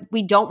 oh, but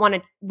we don't want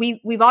to,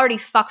 we've already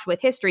fucked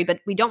with history,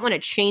 but we don't want to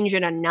change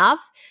it enough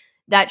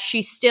that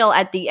she still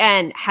at the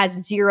end has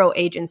zero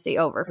agency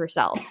over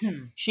herself.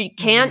 She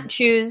can't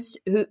choose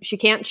she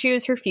can't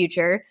choose her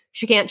future.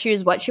 She can't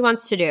choose what she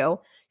wants to do.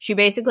 She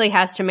basically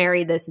has to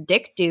marry this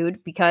dick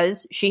dude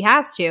because she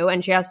has to,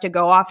 and she has to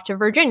go off to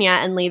Virginia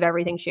and leave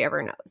everything she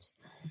ever knows.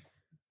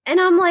 And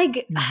I'm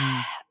like,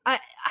 I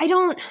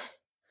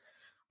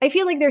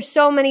feel like there's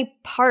so many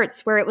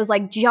parts where it was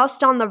like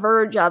just on the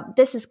verge of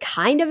this is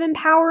kind of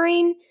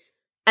empowering,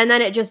 and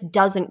then it just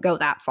doesn't go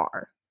that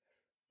far.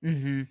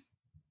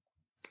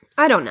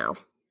 I don't know.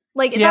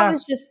 Like that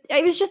was just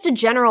it was just a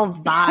general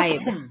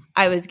vibe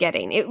I was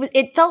getting.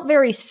 It felt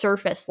very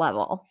surface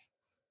level.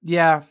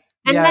 Yeah.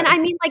 And then I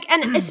mean, like,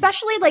 and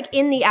especially like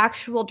in the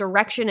actual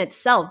direction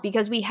itself,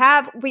 because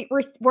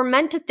we're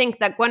meant to think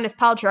that Gwyneth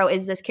Paltrow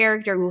is this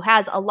character who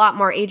has a lot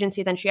more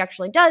agency than she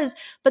actually does.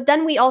 But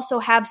then we also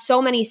have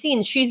so many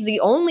scenes. She's the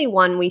only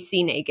one we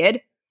see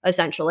naked,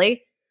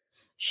 essentially.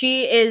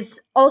 She is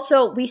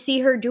also, we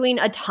see her doing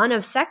a ton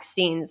of sex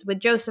scenes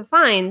with Joseph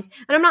Fiennes.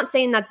 And I'm not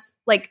saying that's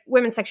like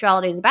women's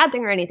sexuality is a bad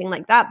thing or anything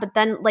like that. But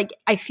then like,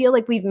 I feel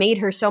like we've made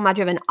her so much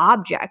of an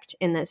object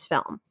in this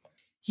film.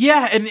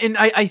 Yeah, and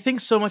I think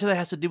so much of that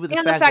has to do with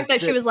the fact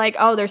that she was like,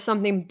 oh, there's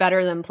something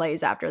better than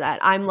plays after that.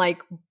 I'm like,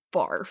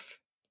 barf.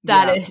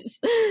 That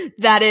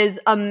is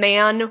a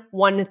man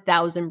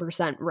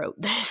 1,000%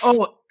 wrote this.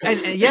 Oh,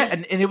 and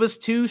it was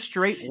two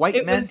straight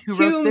white men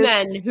who wrote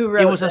this.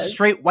 It was a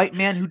straight white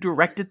man who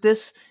directed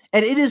this,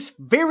 and it is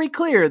very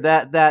clear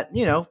that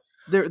you know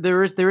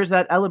there is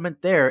that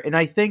element there, and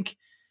I think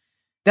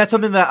that's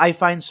something that I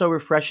find so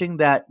refreshing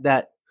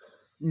that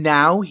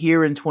now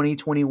here in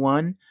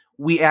 2021.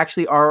 We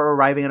actually are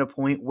arriving at a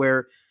point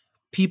where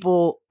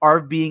people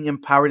are being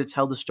empowered to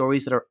tell the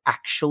stories that are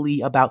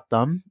actually about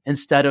them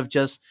instead of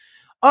just,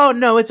 oh,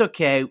 no, it's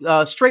okay.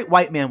 Straight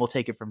white man will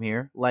take it from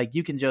here. Like,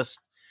 you can just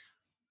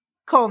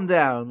calm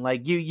down.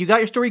 Like, you got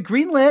your story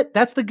greenlit.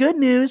 That's the good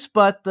news.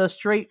 But the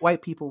straight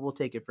white people will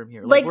take it from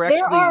here. Like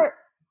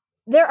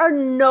there are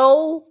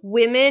no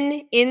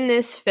women in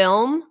this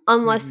film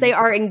unless they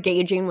are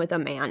engaging with a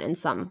man in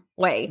some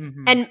way.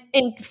 And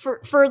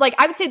for like,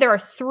 I would say there are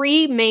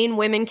three main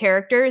women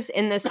characters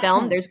in this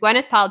film. There's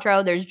Gwyneth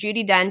Paltrow, there's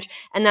Judi Dench,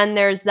 and then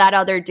there's that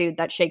other dude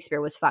that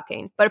Shakespeare was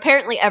fucking. But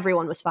apparently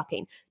everyone was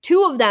fucking.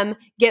 Two of them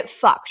get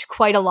fucked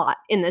quite a lot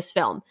in this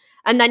film.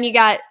 And then you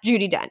got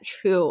Judi Dench,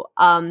 who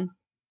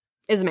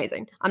is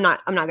amazing. I'm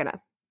not gonna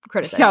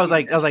criticize. Yeah, I was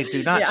like,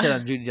 do not shit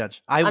on Judi Dench.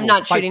 I'm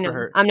not shitting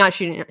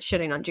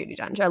on Judi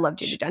Dench. I love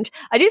Judi Dench.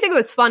 I do think it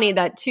was funny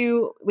that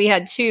we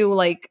had two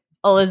like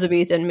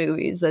Elizabethan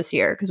movies this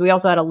year because we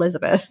also had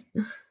Elizabeth.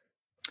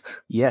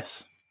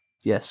 Yes,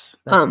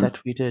 that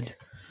we did.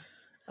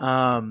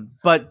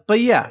 But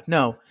yeah,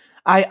 no,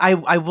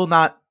 I will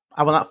not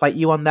fight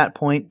you on that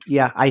point.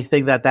 Yeah, I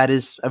think that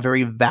is a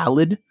very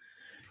valid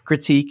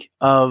critique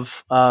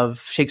of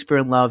Shakespeare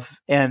in Love,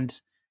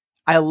 and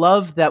I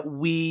love that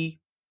we.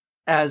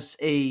 As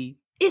a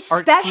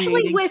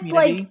especially with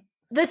community. Like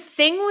the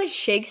thing with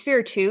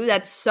Shakespeare too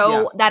that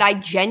I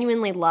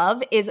genuinely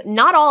love is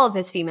not all of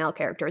his female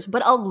characters,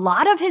 but a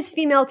lot of his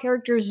female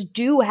characters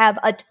do have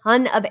a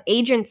ton of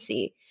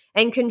agency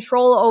and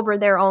control over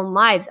their own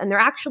lives, and they're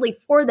actually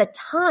for the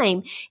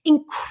time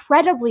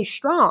incredibly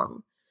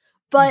strong.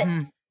 But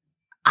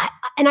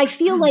I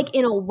feel like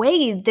in a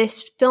way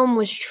this film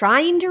was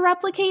trying to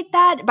replicate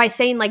that by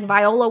saying like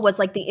Viola was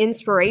like the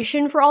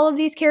inspiration for all of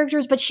these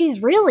characters, but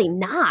she's really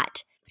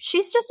not.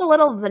 She's just a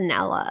little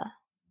vanilla.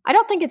 I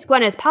don't think it's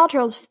Gwyneth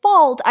Paltrow's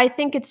fault. I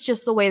think it's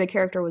just the way the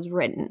character was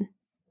written.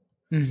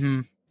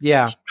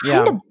 Yeah,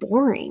 kind of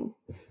boring.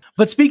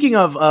 But speaking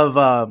of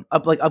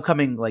like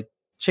upcoming like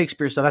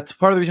Shakespeare stuff, that's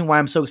part of the reason why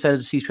I'm so excited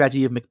to see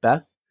Tragedy of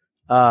Macbeth.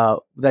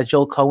 That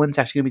Joel Coen's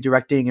actually going to be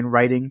directing and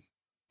writing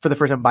for the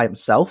first time by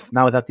himself,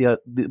 not with the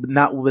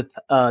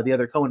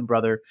other Coen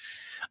brother.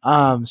 So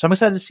I'm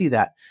excited to see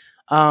that.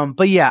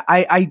 But yeah,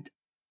 I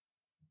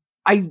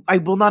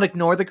will not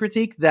ignore the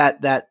critique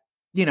that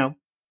you know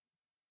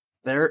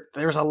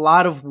there's a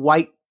lot of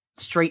white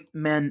straight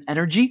men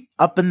energy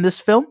up in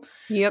this film.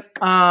 Yep.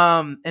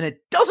 And it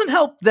doesn't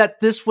help that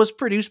this was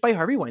produced by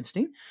Harvey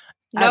Weinstein.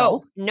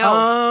 No.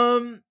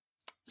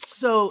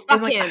 So fuck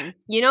and like, him.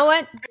 You know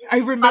what? I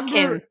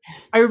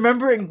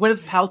remember in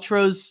Gwyneth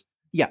Paltrow's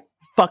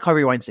fuck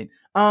Harvey Weinstein.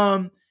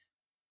 I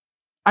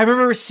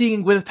remember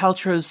seeing Gwyneth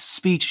Paltrow's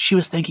speech. She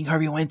was thanking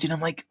Harvey Weinstein.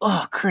 I'm like,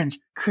 oh, cringe.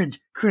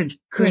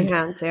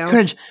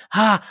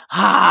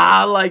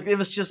 Ha. Like, it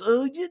was just,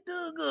 and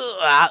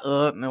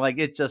like,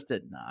 it just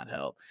did not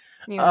help.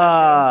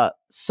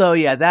 So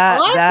yeah, that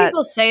a lot of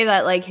people say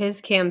that like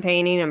his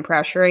campaigning and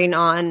pressuring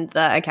on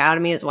the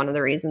Academy is one of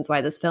the reasons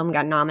why this film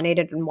got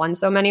nominated and won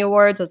so many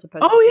awards as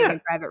opposed to Saving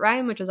Private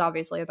Ryan, which is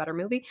obviously a better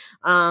movie.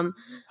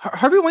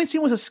 Harvey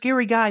Weinstein was a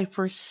scary guy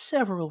for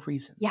several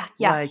reasons. Yeah,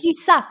 like, he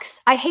sucks.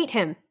 I hate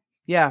him.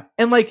 Yeah,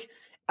 and like,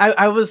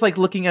 I was like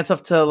looking at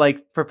stuff to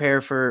like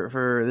prepare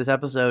for this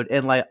episode,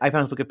 and like I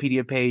found this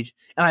Wikipedia page,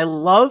 and I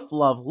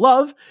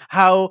love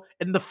how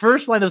in the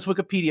first line of this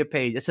Wikipedia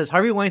page it says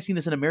Harvey Weinstein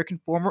is an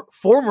American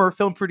former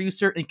film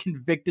producer and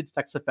convicted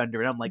sex offender,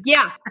 and I'm like,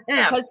 yeah,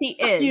 because he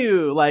is.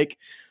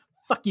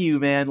 Fuck you,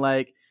 man,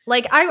 like.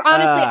 Like, I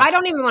honestly, I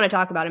don't even want to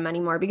talk about him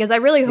anymore because I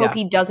really hope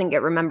he doesn't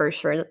get remembered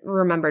for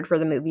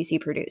the movies he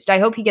produced. I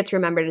hope he gets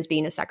remembered as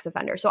being a sex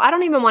offender. So I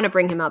don't even want to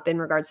bring him up in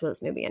regards to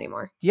this movie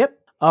anymore. Yep.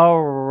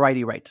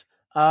 Alrighty, right.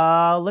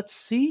 Let's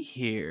see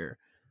here.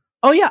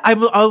 Oh yeah, I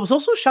was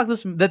also shocked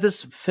that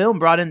this film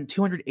brought in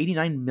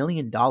 $289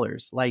 million.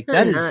 Like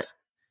that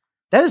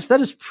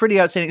is pretty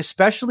outstanding,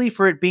 especially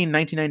for it being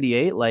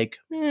 1998. Like,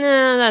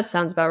 nah, that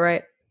sounds about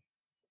right.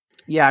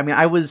 Yeah, I mean,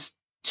 I was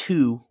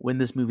 2 when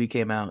this movie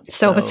came out.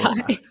 So was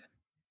I.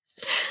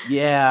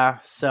 Yeah,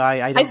 so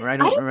I don't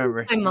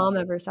remember. My mom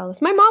ever saw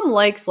this. My mom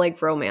likes like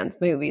romance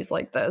movies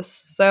like this,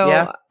 so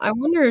yeah. I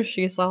wonder if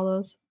she saw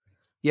this.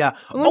 Yeah.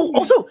 Oh,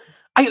 also,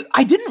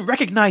 I didn't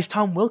recognize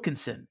Tom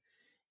Wilkinson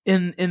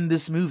in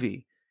this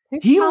movie.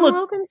 Who's Tom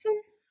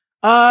Wilkinson?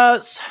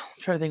 I'm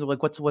trying to think of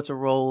like what's a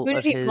role. Who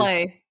did he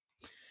play?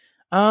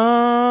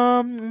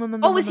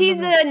 Was he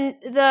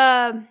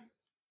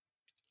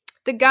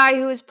the guy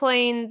who was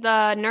playing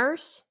the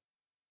nurse?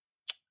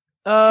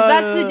 Because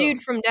that's the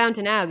dude from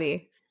Downton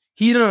Abbey.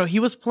 He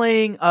was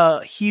playing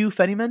Hugh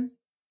Fennyman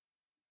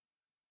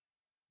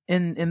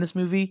in this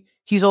movie.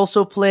 He's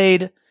also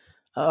played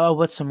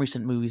what's some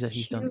recent movies that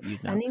he's done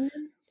that you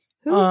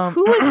know?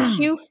 Who is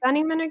Hugh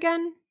Fennyman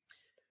again?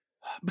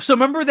 So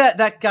remember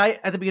that guy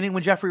at the beginning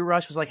when Jeffrey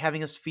Rush was like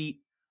having his feet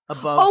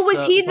above. Oh,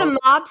 was he the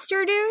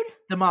mobster dude?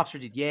 The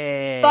mobster dude,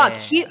 yeah. Fuck,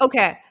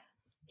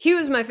 he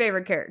was my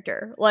favorite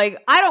character.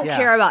 Like, I don't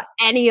care about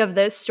any of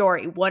this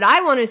story. What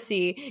I want to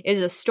see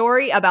is a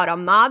story about a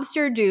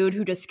mobster dude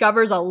who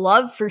discovers a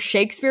love for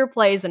Shakespeare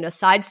plays and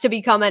decides to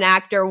become an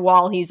actor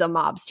while he's a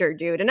mobster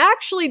dude and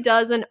actually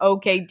does an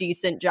okay,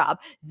 decent job.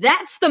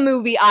 That's the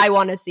movie I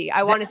want to see.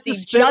 I want to see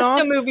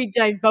just a movie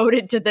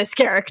devoted to this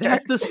character.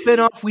 That's the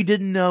spinoff we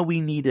didn't know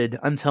we needed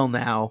until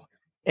now.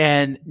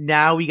 And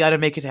now we got to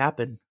make it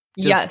happen.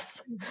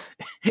 Yes.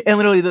 And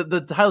literally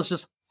the title is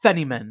just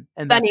Fennyman.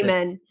 And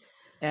Fennyman.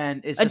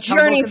 And it's a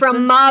journey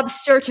from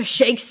mobster to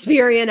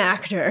Shakespearean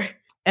actor.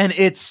 And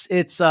it's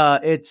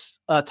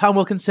Tom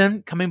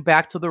Wilkinson coming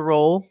back to the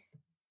role.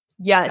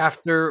 Yes.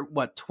 After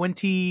what,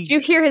 20? Did you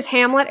hear his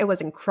Hamlet? It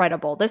was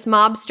incredible. This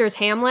mobster's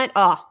Hamlet.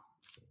 Oh.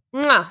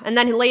 Mwah. And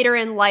then later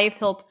in life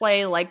he'll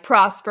play like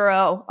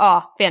Prospero.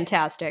 Oh,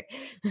 fantastic.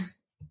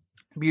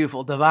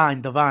 Beautiful. Divine.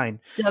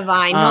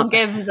 He'll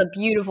give the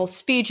beautiful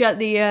speech at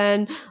the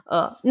end.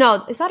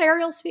 No, is that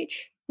Ariel's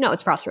speech? No,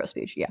 it's Prospero's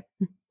speech. Yeah.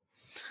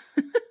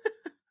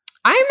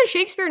 I am a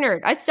Shakespeare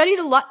nerd. I studied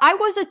a lot. I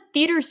was a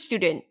theater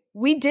student.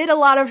 We did a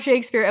lot of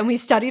Shakespeare and we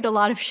studied a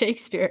lot of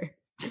Shakespeare.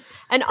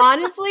 And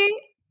honestly,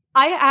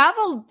 I have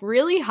a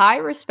really high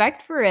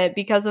respect for it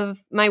because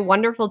of my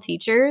wonderful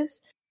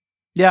teachers.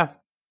 Yeah.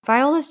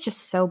 Viola's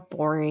just so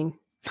boring.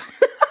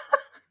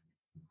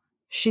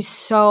 She's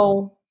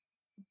so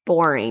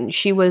boring.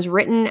 She was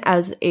written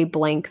as a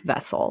blank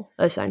vessel,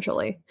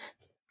 essentially.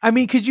 I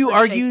mean, could you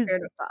argue... Shakespeare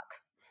to fuck.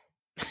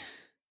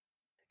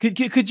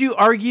 Could you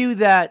argue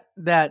that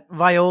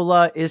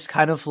Viola is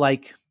kind of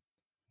like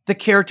the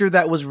character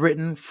that was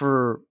written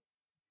for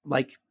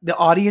like the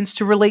audience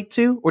to relate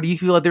to, or do you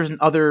feel like there's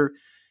another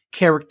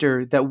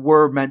character that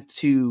we're meant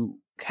to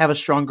have a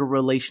stronger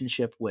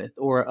relationship with,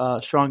 or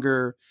a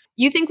stronger?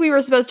 You think we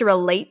were supposed to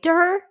relate to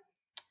her?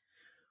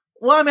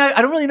 Well, I mean,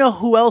 I don't really know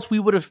who else we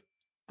were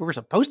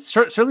supposed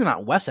to. Certainly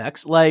not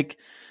Wessex. Like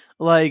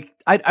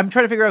I'm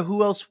trying to figure out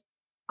who else.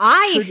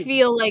 I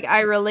feel like I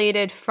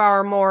related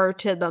far more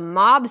to the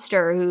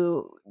mobster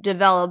who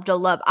developed a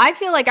love. I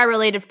feel like I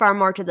related far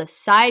more to the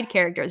side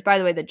characters. By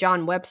the way, the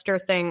John Webster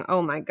thing,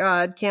 oh my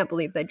God, can't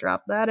believe they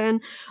dropped that in.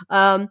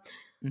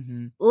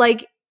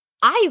 Like,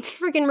 I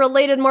freaking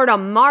related more to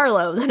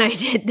Marlowe than I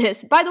did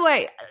this. By the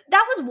way,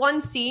 that was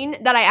one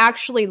scene that I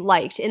actually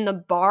liked in the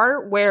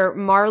bar where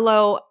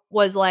Marlowe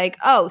was like,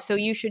 oh, so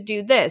you should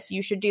do this,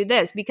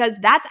 because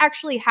that's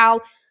actually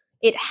how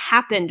it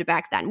happened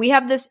back then. We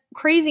have this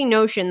crazy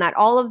notion that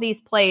all of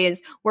these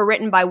plays were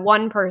written by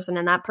one person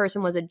and that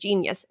person was a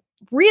genius.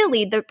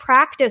 Really, the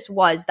practice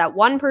was that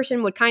one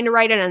person would kind of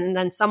write it and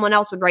then someone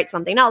else would write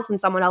something else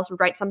and someone else would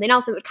write something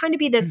else. It would kind of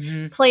be this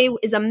play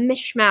is a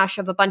mishmash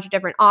of a bunch of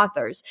different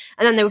authors.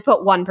 And then they would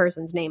put one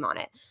person's name on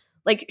it.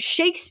 Like,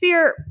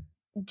 Shakespeare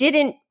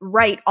didn't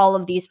write all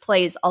of these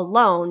plays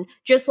alone,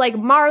 just like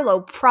Marlowe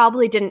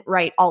probably didn't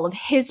write all of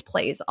his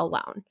plays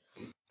alone.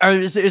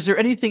 Is there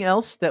anything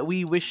else that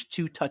we wish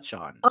to touch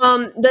on?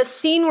 The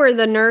scene where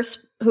the nurse,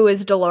 who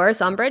is Dolores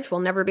Umbridge,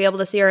 will never be able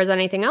to see her as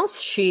anything else.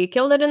 She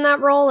killed it in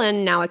that role,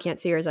 and now I can't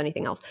see her as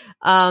anything else.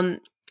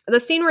 The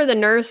scene where the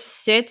nurse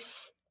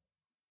sits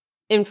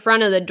in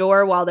front of the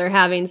door while they're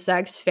having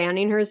sex,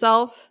 fanning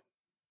herself,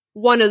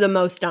 one of the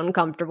most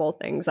uncomfortable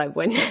things I've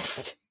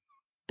witnessed.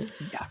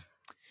 Yeah.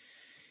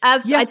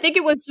 I think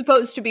it was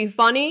supposed to be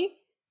funny.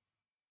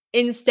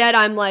 Instead,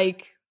 I'm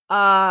like,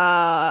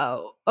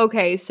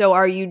 Okay, so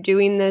are you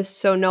doing this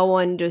so no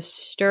one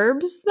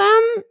disturbs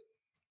them?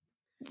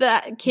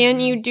 That can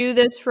you do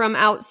this from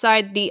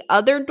outside the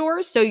other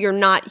door so you're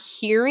not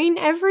hearing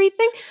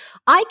everything?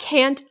 I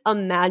can't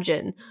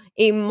imagine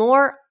a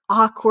more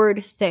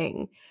awkward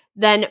thing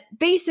than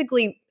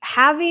basically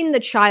having the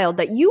child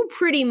that you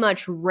pretty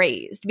much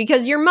raised,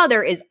 because your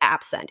mother is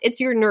absent. It's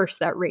your nurse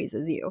that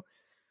raises you.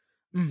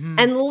 Mm-hmm.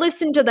 And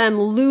listen to them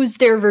lose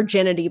their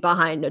virginity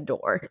behind a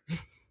door.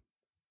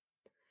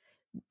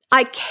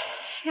 I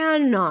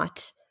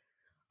cannot.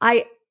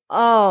 I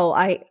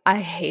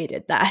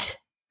hated that.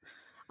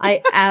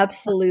 I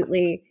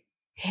absolutely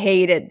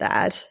hated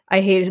that.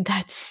 I hated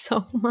that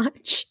so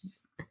much.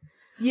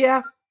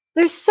 Yeah.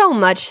 There's so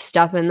much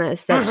stuff in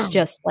this that's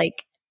just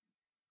like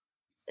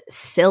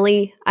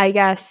silly, I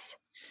guess.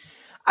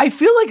 I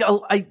feel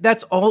like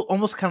that's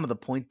almost kind of the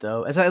point,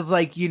 though. As I was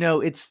like,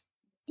 it's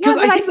because Yeah,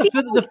 but I think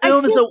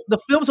the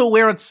film's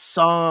aware on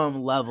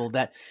some level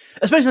that,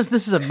 especially since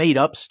this is a made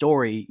up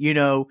story,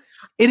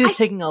 it is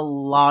taking a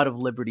lot of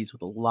liberties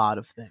with a lot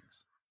of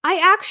things. I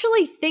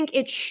actually think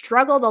it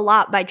struggled a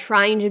lot by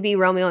trying to be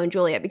Romeo and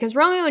Juliet, because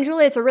Romeo and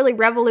Juliet is a really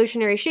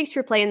revolutionary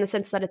Shakespeare play in the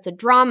sense that it's a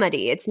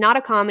dramedy. It's not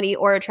a comedy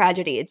or a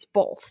tragedy. It's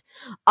both.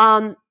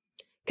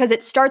 Because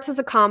it starts as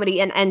a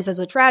comedy and ends as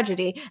a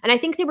tragedy. And I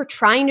think they were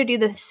trying to do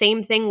the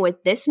same thing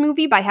with this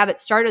movie by have it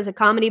start as a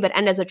comedy but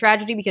end as a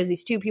tragedy, because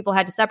these two people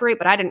had to separate,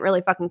 but I didn't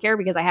really fucking care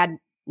because I had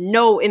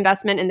no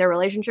investment in their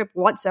relationship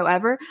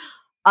whatsoever.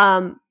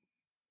 And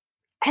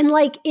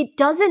like, it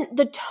doesn't,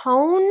 the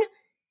tone,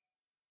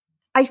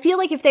 I feel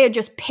like if they had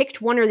just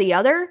picked one or the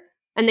other,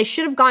 and they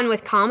should have gone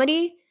with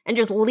comedy and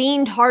just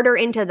leaned harder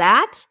into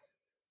that,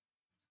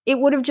 it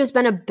would have just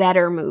been a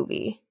better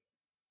movie.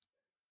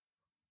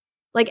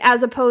 Like,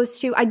 as opposed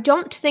to, I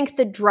don't think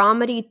the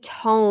dramedy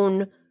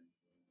tone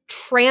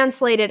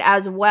translated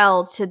as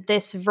well to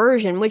this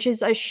version, which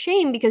is a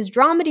shame because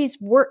dramedies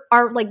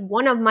are like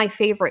one of my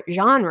favorite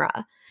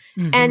genre.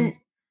 Mm-hmm. And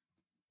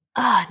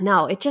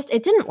no, it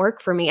didn't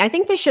work for me. I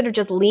think they should have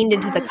just leaned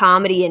into the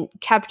comedy and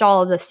kept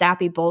all of the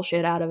sappy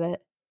bullshit out of it.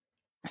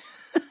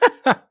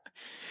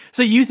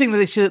 So you think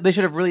that they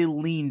should have really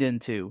leaned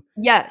into?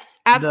 Yes,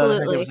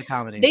 absolutely. The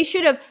comedy. They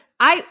should have.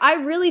 I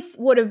really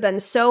would have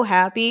been so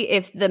happy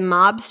if the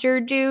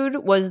mobster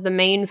dude was the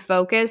main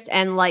focus,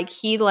 and like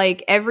he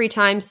like every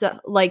time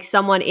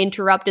someone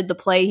interrupted the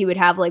play, he would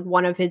have like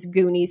one of his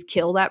goonies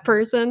kill that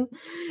person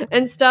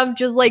and stuff.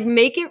 Just like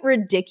make it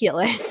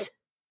ridiculous.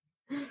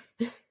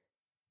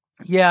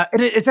 Yeah,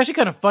 and it's actually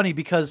kind of funny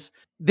because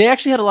they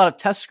actually had a lot of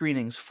test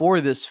screenings for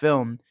this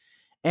film,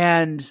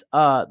 and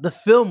the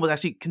film was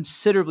actually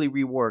considerably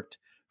reworked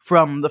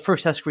from the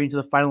first test screening to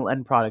the final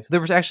end product.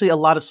 There was actually a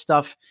lot of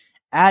stuff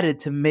added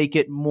to make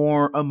it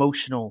more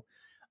emotional.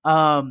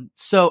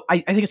 So I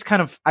think it's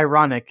kind of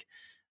ironic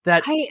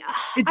that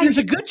there's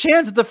a good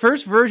chance that the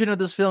first version of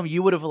this film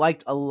you would have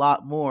liked a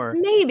lot more.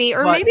 Maybe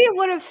it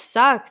would have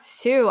sucked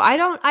too. I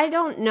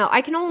don't know.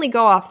 I can only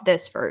go off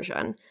this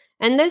version.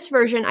 And this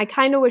version, I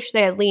kind of wish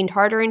they had leaned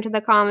harder into the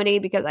comedy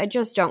because I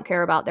just don't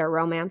care about their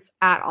romance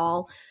at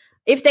all.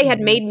 If they had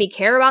made me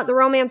care about the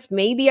romance,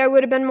 maybe I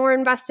would have been more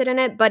invested in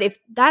it. But if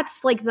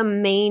that's like the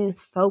main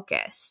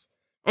focus,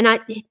 and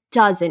it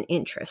doesn't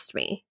interest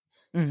me.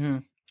 Mm-hmm.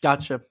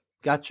 Gotcha.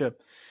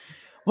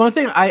 One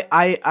thing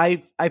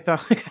I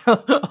found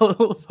a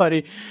little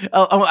funny.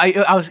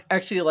 I was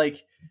actually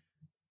like,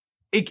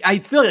 I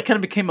feel like it kind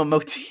of became a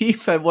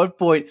motif at one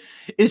point.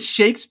 Is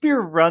Shakespeare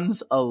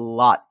runs a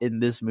lot in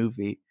this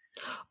movie.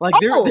 Like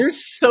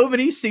there's so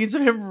many scenes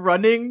of him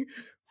running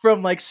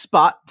from like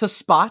spot to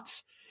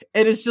spots.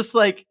 And it's just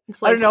like,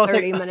 I don't know.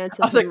 30 minutes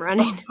of him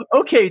running.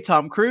 Okay,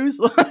 Tom Cruise.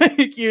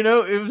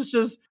 It was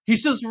just,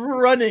 he's just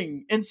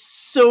running in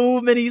so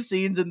many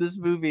scenes in this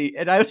movie.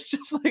 And I was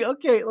just like,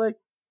 okay, like,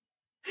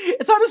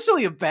 it's not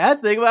necessarily a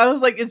bad thing, but I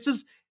was like, he's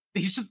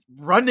just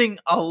running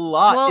a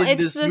lot in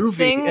this movie. Well, it's the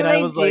thing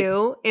they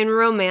do in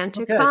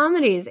romantic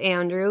comedies,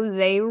 Andrew.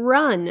 They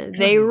run.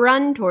 They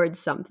run towards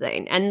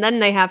something. And then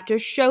they have to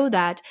show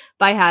that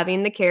by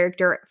having the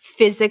character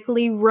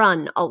physically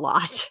run a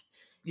lot.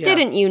 Yeah.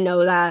 Didn't you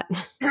know that?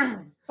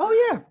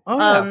 Oh, yeah.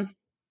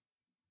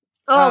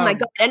 Oh my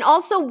God. And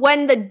also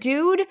when the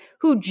dude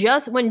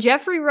when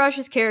Jeffrey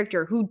Rush's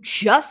character who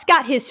just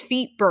got his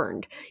feet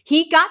burned,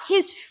 he got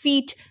his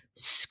feet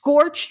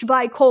scorched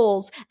by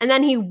coals, and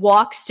then he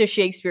walks to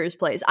Shakespeare's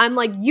plays. I'm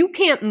like, you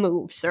can't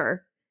move,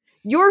 sir.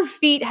 Your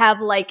feet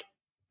have like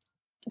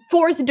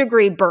 4th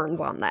degree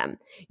burns on them.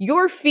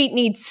 Your feet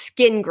need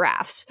skin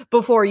grafts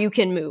before you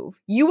can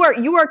move. You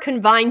are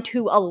confined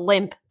to a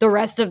limp the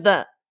rest of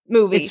the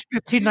movie. It's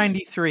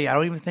 1593. I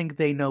don't even think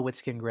they know what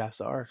skin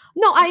grafts are.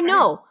 No, I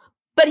know.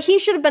 But he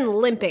should have been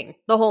limping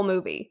the whole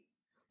movie.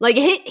 Like,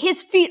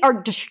 his feet are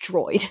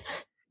destroyed.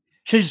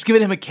 Should have just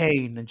given him a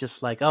cane and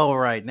just like, oh,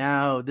 right,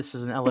 now this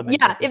is an element.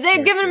 Yeah, if they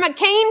had given him a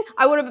cane,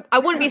 I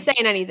wouldn't be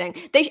saying anything.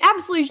 They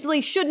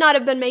absolutely should not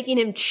have been making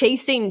him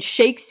chasing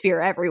Shakespeare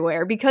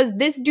everywhere because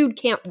this dude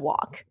can't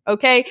walk,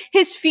 okay?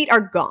 His feet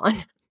are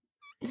gone.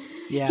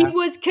 Yeah. He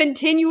was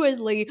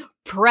continuously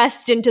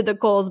pressed into the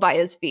coals by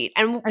his feet.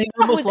 And he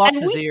almost lost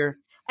his ear.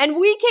 And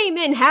we came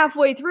in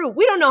halfway through.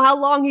 We don't know how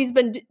long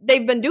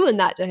they've been doing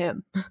that to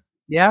him.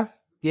 Yeah.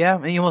 Yeah.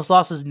 And he almost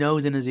lost his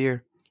nose and his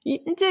ear.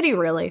 Did he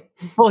really?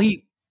 Well,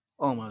 he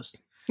almost.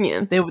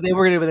 Yeah. They were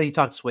going to, but he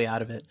talked his way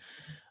out of it.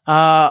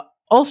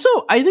 Also,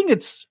 I think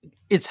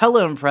it's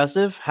hella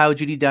impressive how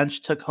Judi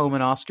Dench took home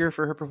an Oscar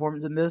for her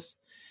performance in this.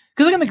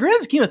 Because like in the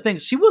grand scheme of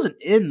things, she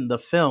wasn't in the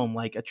film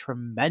like a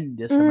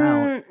tremendous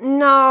amount.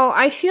 No,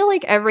 I feel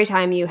like every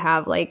time you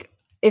have like,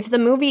 if the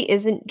movie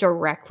isn't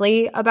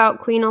directly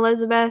about Queen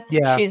Elizabeth,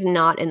 she's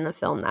not in the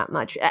film that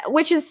much,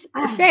 which is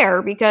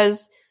fair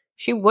because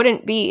she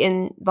wouldn't be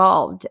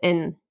involved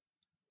in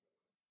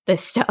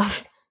this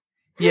stuff.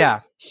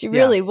 Yeah. She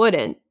really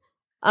wouldn't.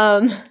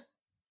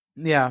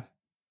 Yeah.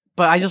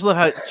 But I just love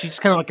how she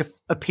just kind of like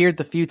appeared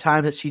the few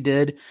times that she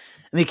did.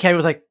 And the Academy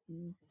was like,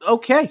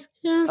 okay.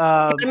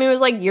 Academy was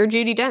like, you're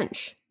Judi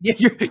Dench. Yeah,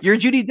 you're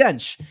Judi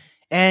Dench.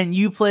 And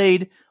you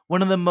played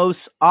one of the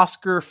most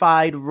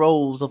Oscar-fied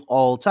roles of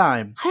all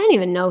time. I don't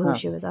even know who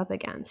she was up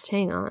against.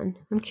 Hang on.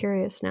 I'm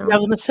curious now. Yeah, I was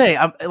going to say,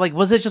 like,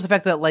 was it just the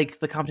fact that like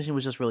the competition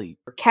was just really...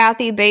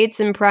 Kathy Bates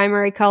in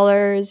Primary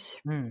Colors,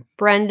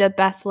 Brenda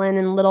Bethlin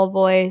in Little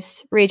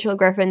Voice, Rachel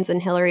Griffins in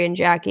Hillary and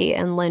Jackie,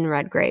 and Lynn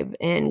Redgrave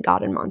in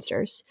God and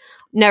Monsters.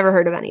 Never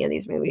heard of any of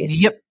these movies.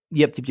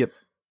 Yep.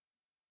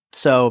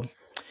 So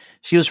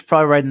she was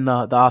probably riding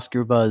the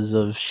Oscar buzz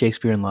of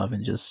Shakespeare in Love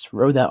and just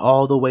rode that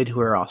all the way to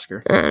her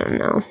Oscar. I don't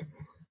know.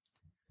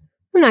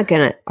 I'm not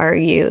going to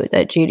argue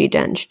that Judi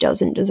Dench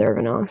doesn't deserve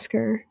an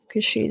Oscar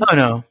because she's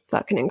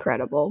fucking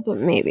incredible, but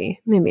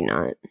maybe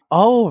not.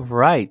 All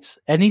right.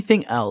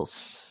 Anything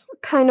else?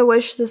 Kind of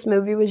wish this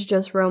movie was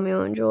just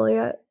Romeo and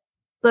Juliet.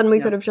 Then we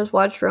could have just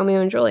watched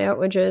Romeo and Juliet,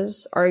 which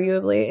is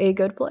arguably a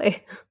good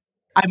play.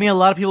 I mean, a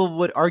lot of people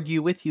would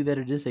argue with you that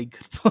it is a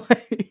good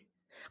play.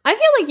 I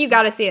feel like you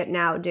got to see it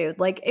now, dude.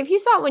 Like, if you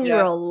saw it when you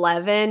were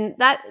 11,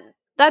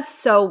 that's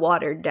so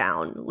watered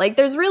down. Like,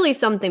 there's really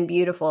something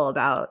beautiful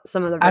about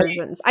some of the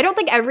versions. I don't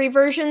think every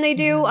version they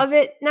do of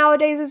it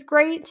nowadays is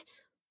great,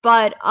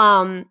 but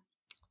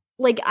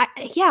like,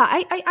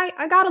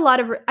 I got a lot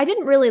of. I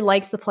didn't really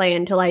like the play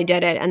until I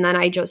did it, and then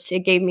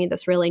it gave me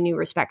this really new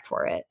respect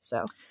for it.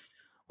 So,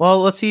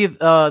 well, let's see if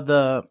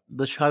the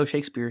Chicago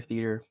Shakespeare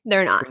Theater.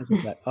 They're not.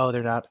 Oh,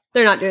 they're not.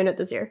 They're not doing it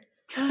this year.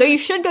 Though you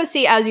should go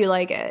see As You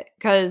Like It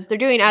because they're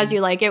doing As You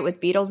Like It with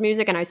Beatles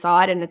music, and I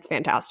saw it, and it's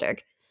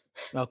fantastic.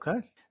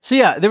 Okay. So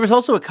yeah, there was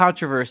also a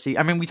controversy.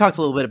 I mean, we talked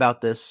a little bit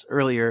about this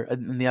earlier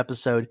in the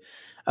episode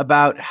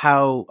about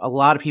how a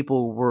lot of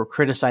people were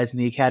criticizing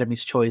the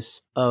Academy's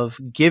choice of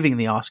giving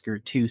the Oscar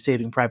to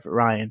Saving Private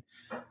Ryan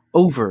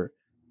over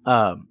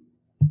this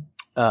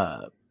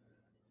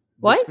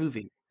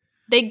movie.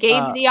 They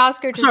gave the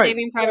Oscar to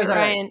Saving Private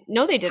Ryan.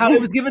 No, they didn't. How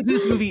it was given to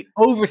this movie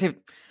over Saving.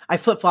 I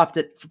flip-flopped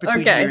it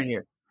between here and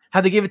here. How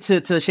they gave it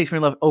to Shakespeare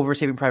in Love over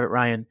Saving Private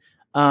Ryan.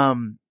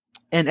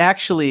 And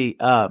actually,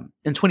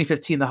 in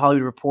 2015, the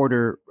Hollywood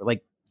Reporter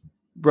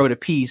wrote a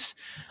piece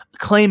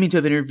claiming to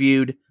have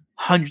interviewed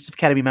hundreds of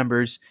Academy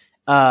members,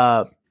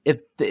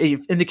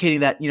 indicating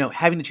that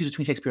having to choose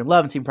between Shakespeare in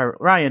Love and Saving Private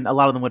Ryan, a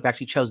lot of them would have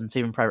actually chosen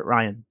Saving Private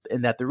Ryan,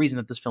 and that the reason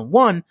that this film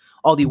won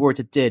all the awards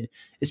it did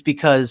is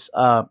because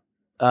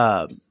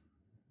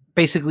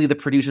basically the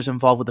producers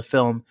involved with the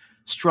film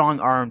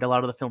strong-armed a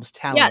lot of the film's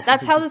talent. Yeah,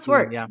 that's how this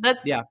works.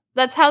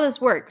 That's how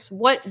this works.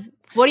 What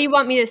do you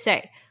want me to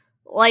say?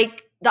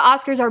 Like, the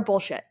Oscars are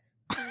bullshit.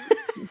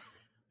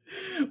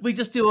 They're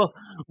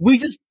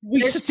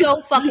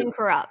so fucking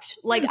corrupt.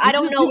 Like, I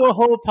don't know. Do a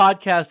whole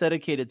podcast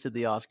dedicated to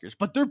the Oscars,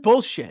 but they're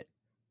bullshit.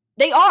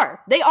 They are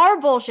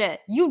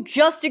bullshit. You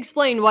just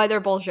explained why they're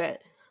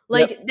bullshit.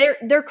 Like,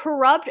 they're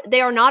corrupt.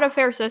 They are not a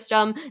fair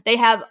system. They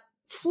have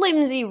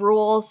flimsy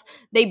rules.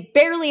 They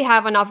barely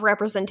have enough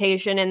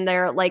representation in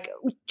their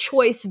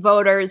choice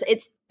voters.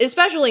 It's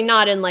especially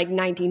not in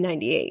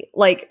 1998.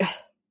 Like,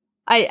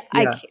 I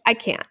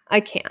can't.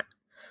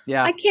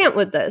 Yeah. I can't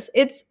with this.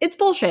 It's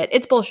bullshit.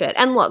 It's bullshit.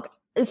 And look,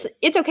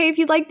 it's okay if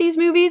you like these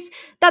movies.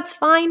 That's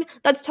fine.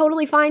 That's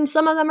totally fine.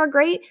 Some of them are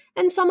great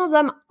and some of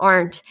them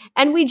aren't.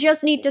 And we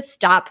just need to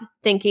stop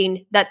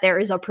thinking that there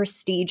is a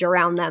prestige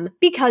around them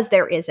because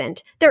there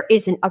isn't. There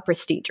isn't a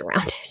prestige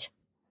around it.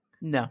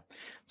 No.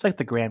 It's like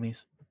the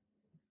Grammys.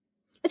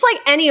 It's like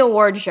any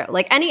award show,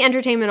 like any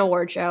entertainment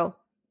award show.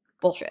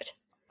 Bullshit.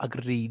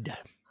 Agreed.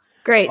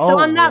 Great. So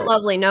on that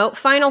lovely note,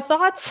 final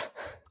thoughts?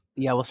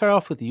 Yeah, we'll start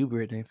off with you,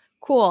 Brittney.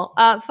 Cool.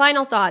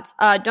 Final thoughts.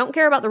 Don't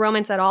care about the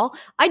romance at all.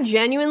 I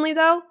genuinely,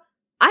 though,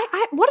 what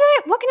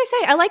can I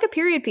say? I like a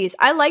period piece.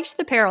 I liked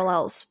the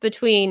parallels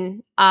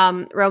between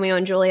Romeo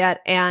and Juliet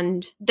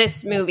and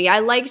this movie. I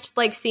liked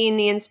seeing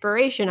the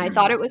inspiration. I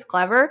thought it was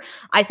clever.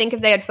 I think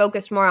if they had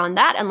focused more on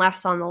that and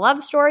less on the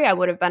love story, I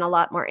would have been a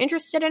lot more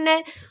interested in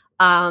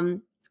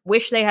it.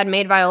 Wish they had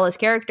made Viola's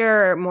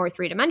character more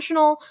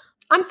three-dimensional.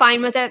 I'm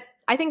fine with it.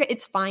 I think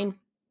it's fine.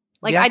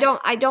 I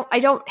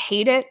don't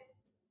hate it.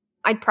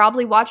 I'd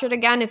probably watch it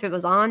again if it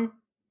was on.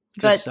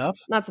 But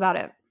that's about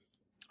it.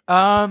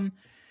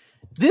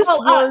 This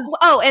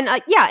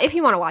if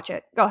you want to watch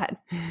it, go ahead.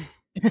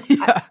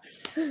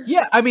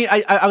 Yeah. I mean,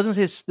 I was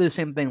gonna say the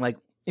same thing. Like,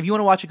 if you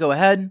want to watch it, go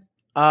ahead.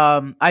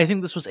 I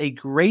think this was a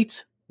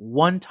great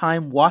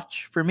one-time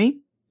watch for me.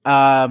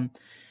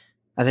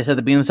 As I said at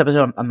the beginning of this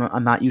episode,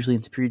 I'm not usually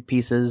into period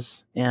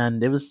pieces,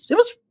 and it was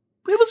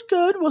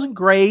good. It wasn't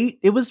great.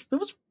 It was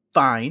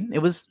fine. It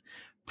was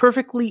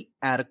perfectly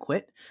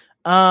adequate.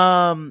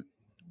 I'm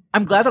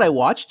glad that I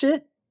watched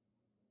it.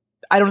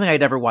 I don't think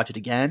I'd ever watch it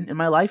again in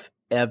my life,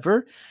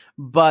 ever.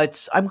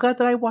 But I'm glad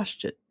that I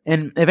watched it.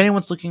 And if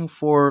anyone's looking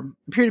for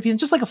period piece,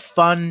 just like a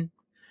fun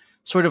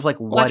sort of like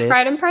watch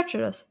Pride and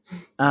Prejudice.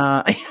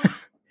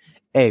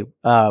 Hey,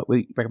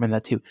 we recommend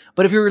that too.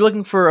 But if you're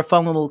looking for a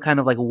fun little kind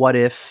of like what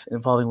if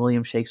involving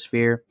William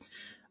Shakespeare,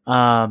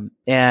 and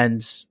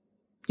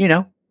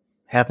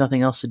have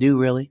nothing else to do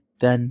really,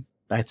 then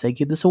I'd say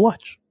give this a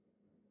watch.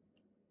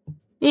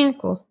 Yeah,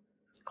 cool.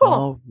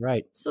 All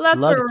right. So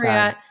that's where we're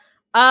at.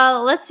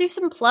 Let's do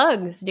some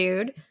plugs,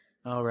 dude.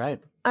 All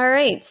right.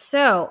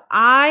 So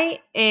I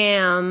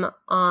am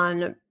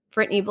on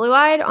Brittney Blue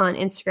Eyed on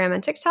Instagram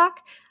and TikTok.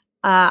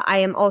 I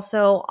am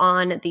also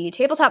on the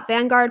Tabletop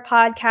Vanguard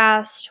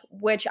podcast,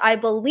 which I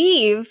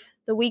believe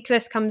the week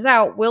this comes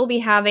out will be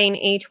having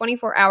a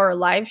 24-hour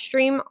live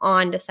stream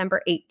on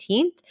December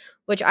 18th,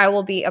 which I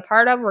will be a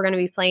part of. We're going to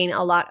be playing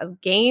a lot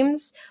of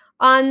games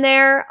on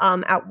there.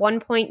 At one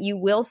point, you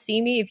will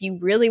see me, if you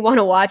really want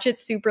to watch it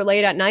super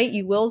late at night,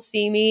 you will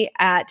see me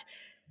at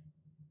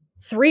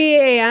 3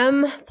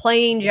 a.m.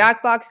 playing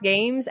Jackbox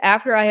games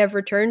after I have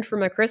returned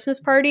from a Christmas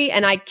party,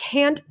 and I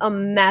can't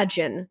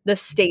imagine the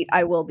state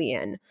I will be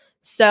in.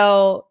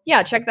 So,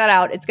 yeah, check that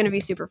out. It's going to be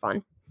super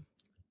fun.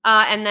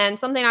 And then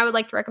something I would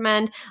like to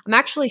recommend, I'm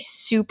actually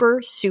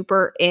super,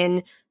 super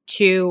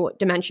into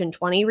Dimension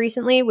 20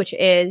 recently, which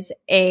is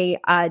a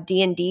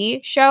D&D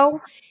show.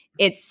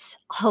 It's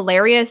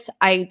hilarious.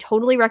 I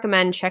totally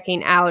recommend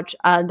checking out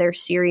their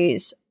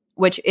series,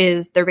 which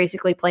is they're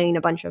basically playing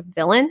a bunch of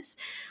villains.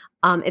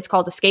 It's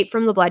called Escape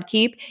from the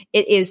Bloodkeep.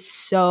 It is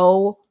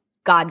so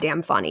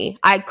goddamn funny.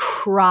 I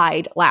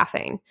cried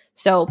laughing.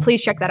 So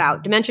please check that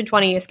out. Dimension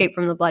 20, Escape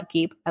from the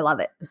Bloodkeep. I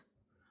love it.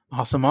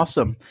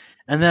 Awesome.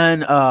 And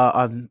then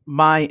on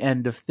my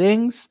end of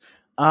things,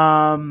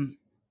 let's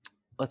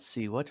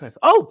see. What do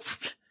I...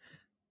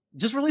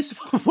 just released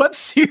a web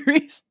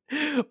series.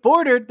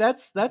 Bordered.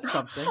 That's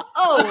something.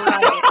 Oh,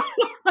 right.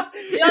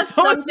 Just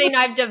something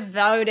I've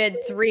devoted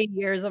 3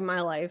 years of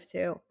my life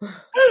to.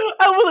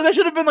 That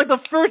should have been like the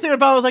first thing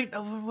about. I was like,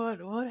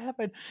 what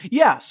happened?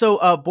 Yeah.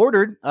 So,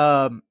 Bordered,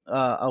 a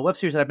web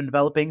series that I've been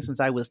developing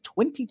since I was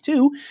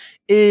 22,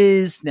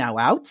 is now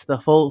out. The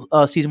full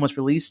season was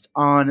released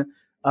on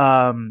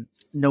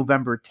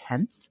November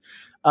 10th.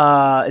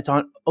 It's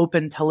on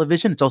Open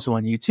Television. It's also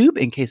on YouTube.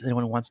 In case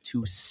anyone wants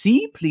to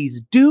see,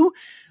 please do.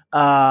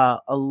 A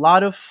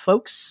lot of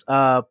folks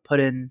put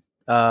in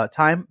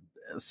time,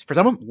 for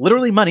someone,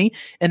 literally money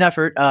and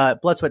effort,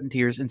 blood, sweat, and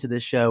tears into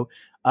this show.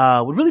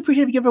 Would really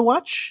appreciate if you give it a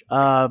watch.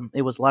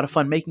 It was a lot of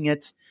fun making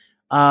it.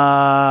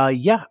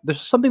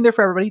 There's something there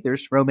for everybody.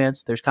 There's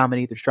romance, there's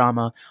comedy, there's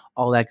drama,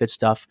 all that good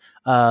stuff.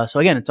 So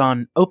again, it's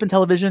on Open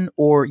Television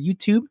or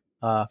YouTube.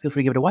 Feel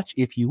free to give it a watch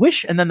if you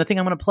wish. And then the thing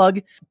I'm going to plug,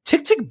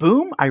 Tick Tick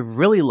Boom, I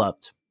really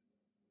loved.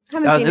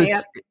 Haven't seen it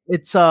yet.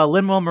 It's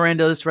Lin-Manuel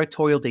Miranda's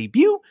directorial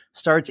debut.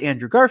 Stars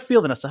Andrew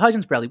Garfield, Vanessa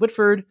Hudgens, Bradley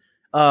Whitford.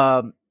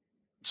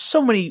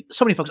 So many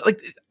folks.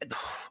 Like,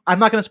 I'm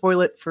not going to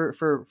spoil it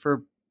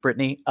for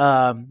Brittney.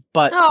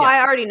 But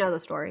I already know the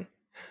story.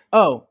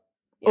 Oh,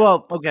 yeah.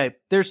 Well, okay.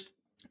 There's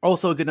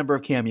also a good number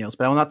of cameos,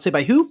 but I will not say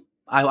by who.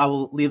 I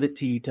will leave it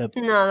to you to.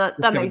 No,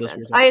 that makes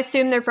sense. I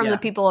assume they're from the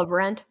people of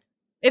Rent.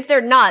 If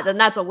they're not, then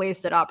that's a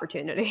wasted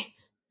opportunity.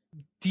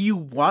 Do you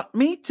want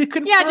me to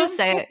confirm? Yeah, just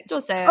say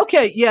it.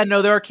 Okay, yeah,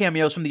 no, there are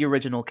cameos from the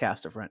original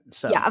cast of Rent.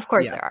 So yeah, of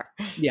course there are.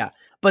 Yeah,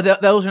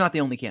 but those are not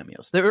the only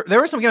cameos. There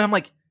were some cameos. I'm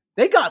like,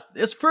 they got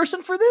this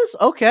person for this?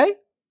 Okay.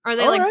 Are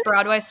they like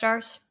Broadway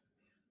stars?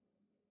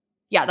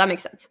 Yeah, that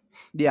makes sense.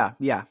 Yeah.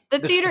 The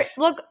theater,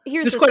 look,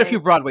 there's quite a few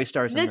Broadway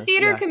stars in this. The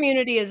theater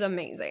community is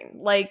amazing.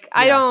 Like,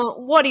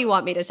 what do you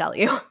want me to tell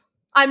you?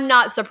 I'm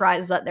not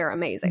surprised that they're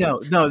amazing.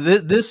 No,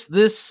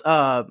 this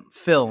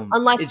film,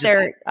 unless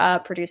they're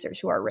producers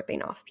who are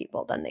ripping off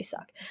people, then they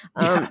suck.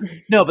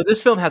 No, but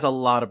this film has a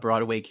lot of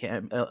Broadway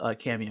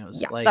cameos.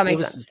 Yeah, that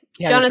makes sense.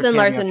 Jonathan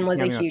Larson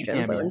was a huge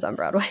influence on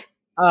Broadway.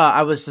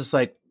 I was just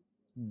like,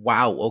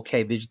 wow,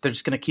 okay, they're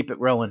just gonna keep it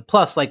rolling.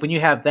 Plus, like when you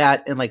have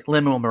that and like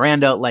Lin-Manuel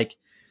Miranda, like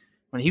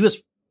when he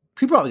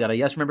probably got a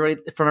yes from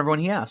everyone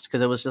he asked,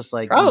 because it was just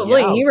like,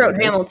 probably he wrote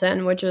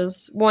Hamilton, which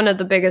is one of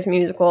the biggest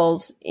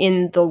musicals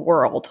in the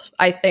world,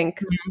 I think,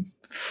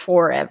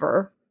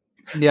 forever.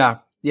 Yeah.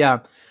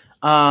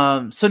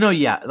 So no,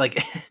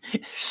 like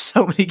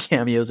so many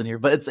cameos in here,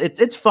 but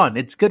it's fun.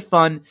 It's good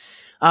fun,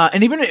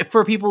 and even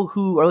for people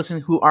who are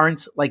listening who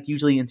aren't like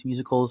usually into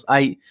musicals,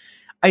 I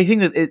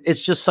think that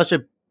it's just such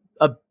a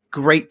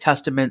great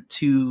testament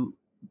to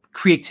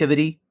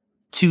creativity,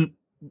 to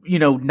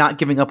not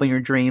giving up on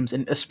your dreams,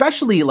 and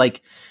especially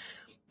like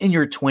in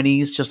your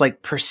 20s, just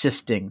like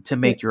persisting to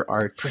make your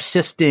art,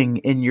 persisting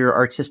in your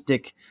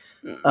artistic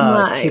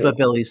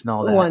capabilities and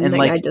all that. One and thing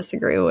like, I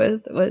disagree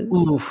with was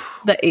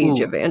the age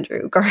of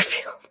Andrew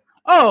Garfield.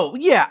 Oh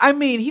yeah, I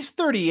mean he's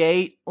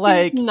 38.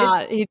 Like he's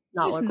not like he's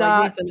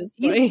in his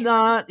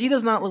 20s. He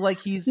does not look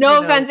like he's. No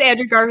offense,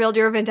 Andrew Garfield,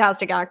 you're a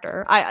fantastic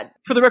actor.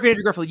 For the record,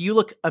 Andrew Garfield, you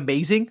look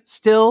amazing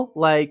still.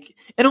 Like,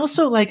 and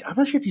also like, I'm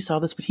not sure if you saw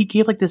this, but he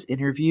gave like this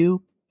interview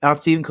on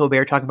Stephen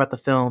Colbert talking about the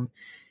film,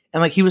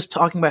 and like he was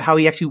talking about how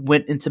he actually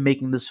went into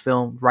making this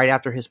film right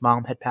after his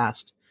mom had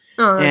passed.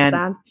 Oh, that's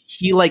sad.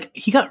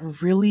 He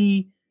got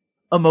really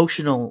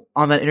emotional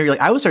on that interview. Like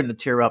I was starting to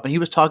tear up, and he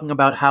was talking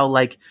about how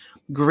like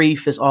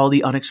grief is all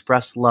the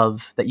unexpressed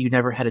love that you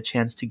never had a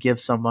chance to give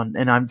someone.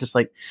 And I'm just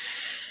like,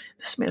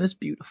 this man is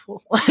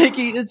beautiful. Like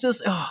it's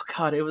just, oh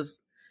God, it was,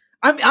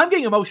 I'm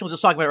getting emotional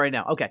just talking about it right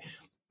now. Okay.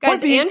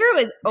 Guys, Andrew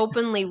is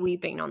openly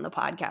weeping on the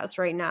podcast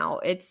right now.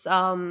 It's,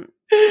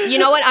 you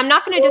know what? I'm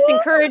not going to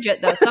disencourage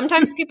it though.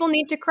 Sometimes people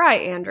need to cry,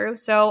 Andrew.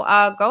 So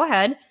go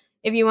ahead.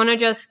 If you want to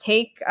just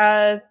take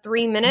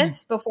 3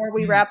 minutes before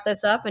we wrap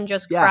this up and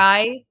just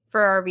cry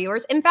for our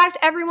viewers. In fact,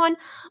 everyone,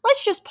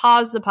 let's just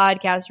pause the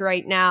podcast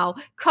right now.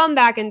 Come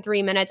back in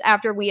 3 minutes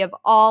after we have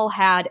all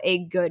had a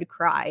good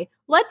cry.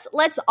 Let's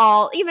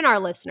all, even our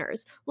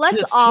listeners,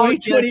 let's all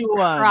just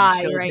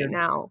cry right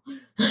now.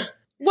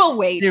 We'll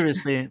wait.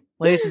 Seriously,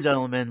 ladies and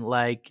gentlemen,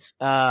 like,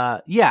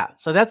 so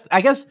that's, I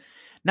guess,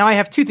 now I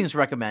have 2 things to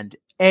recommend.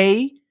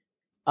 A,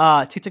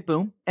 Tick Tick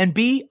Boom, and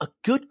B, a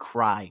good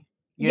cry.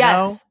 You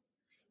know?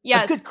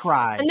 Yes. A good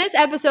cry. And this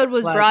episode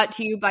was brought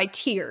to you by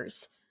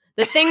tears.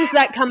 The things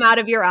that come out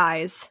of your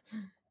eyes.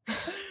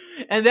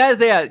 And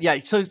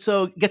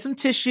So get some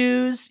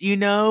tissues,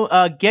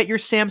 get your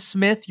Sam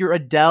Smith, your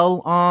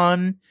Adele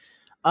on,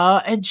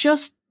 and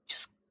just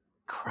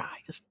cry.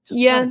 Just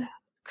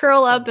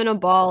curl up in a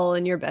ball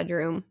in your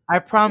bedroom. I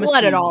promise.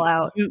 Let it all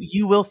out.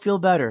 You will feel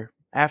better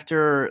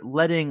after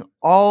letting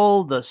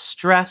all the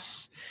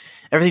stress,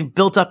 everything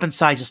built up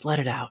inside. Just let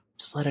it out.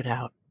 Just let it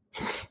out.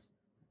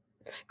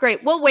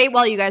 Great. We'll wait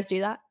while you guys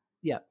do that.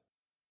 Yeah.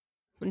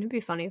 Wouldn't it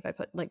be funny if I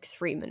put like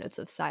 3 minutes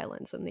of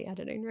silence in the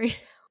editing right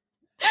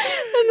now?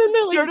 And then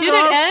they're like, did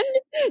it end?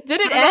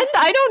 Did it end?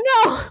 I don't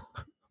know.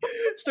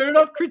 Started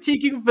off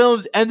critiquing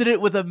films, ended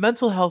it with a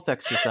mental health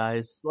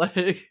exercise.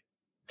 Like,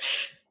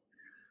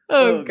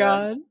 oh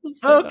God.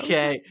 So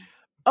okay. Dumb.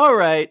 All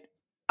right.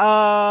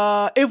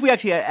 If we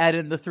actually add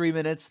in the 3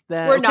 minutes,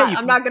 then we're not.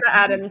 I'm not going to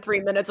add in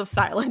 3 minutes of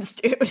silence,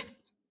 dude.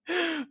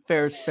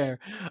 Fair is fair.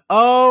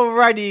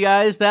 Alrighty,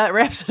 guys, that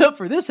wraps it up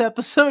for this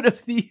episode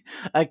of the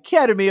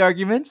Academy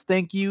Arguments.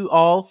 Thank you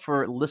all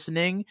for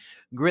listening.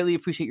 Greatly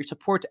appreciate your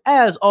support.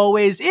 As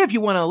always, if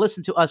you want to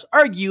listen to us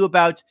argue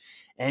about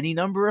any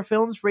number of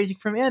films, ranging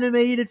from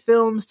animated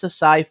films to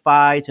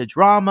sci-fi to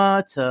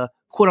drama to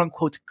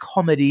quote-unquote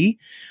comedy,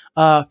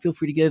 feel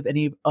free to give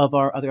any of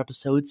our other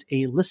episodes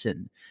a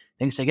listen.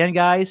 Thanks again,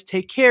 guys.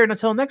 Take care, and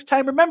until next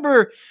time,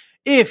 remember,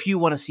 if you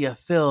want to see a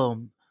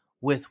film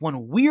with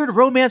one weird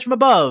romance from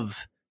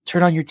above,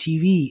 turn on your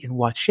TV and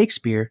watch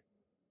Shakespeare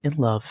in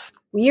Love.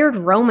 Weird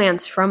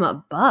romance from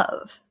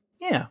above?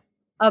 Yeah.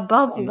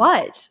 Above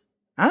what?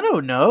 I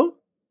don't know.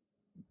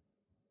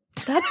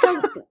 That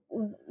does...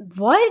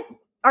 What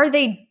are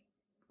they...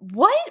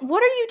 What are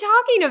you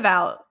talking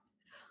about?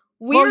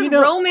 Weird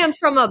romance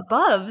from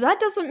above? That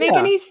doesn't make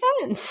any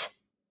sense.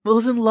 Well,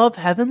 isn't love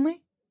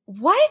heavenly?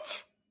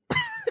 What?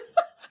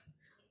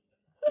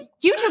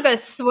 You took a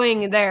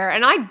swing there,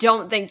 and I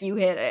don't think you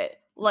hit it.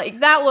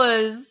 Like, that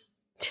was...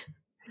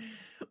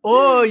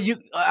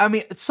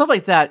 stuff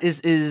like that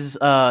is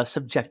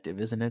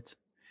subjective, isn't it?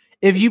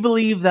 If you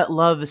believe that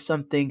love is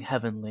something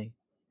heavenly,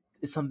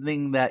 it's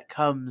something that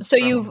comes So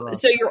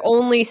you're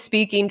only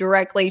speaking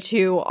directly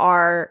to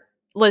our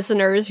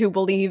listeners who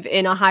believe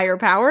in a higher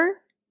power?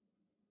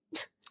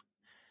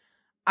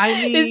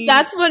 I mean... Is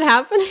that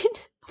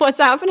what's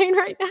happening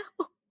right now?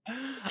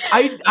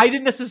 I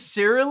didn't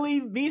necessarily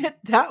mean it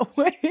that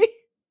way.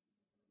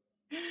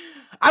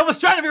 I was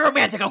trying to be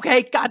romantic,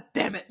 okay? God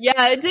damn it.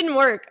 Yeah, it didn't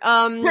work.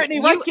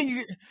 Brittney,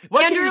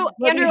 Andrew,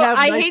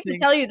 I hate to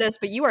tell you this,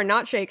 but you are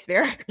not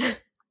Shakespeare.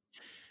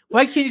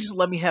 Why can't you just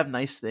let me have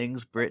nice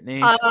things,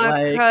 Brittney?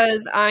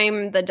 Because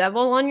I'm the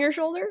devil on your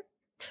shoulder.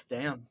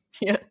 Damn.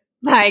 Yeah.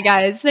 Bye,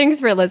 guys. Thanks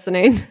for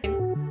listening.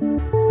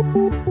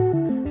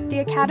 The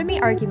Academy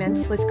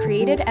Arguments was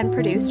created and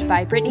produced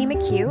by Brittney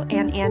McHugh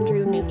and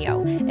Andrew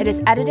Nuno. It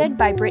is edited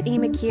by Brittney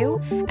McHugh,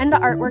 and the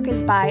artwork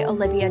is by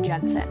Olivia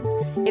Jensen.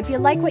 If you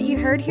like what you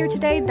heard here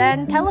today,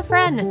 then tell a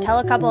friend, tell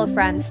a couple of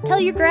friends, tell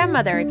your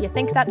grandmother if you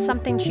think that's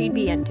something she'd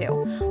be into.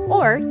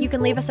 Or you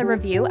can leave us a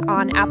review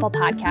on Apple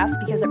Podcasts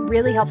because it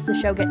really helps the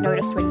show get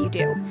noticed when you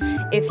do.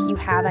 If you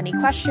have any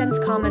questions,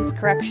 comments,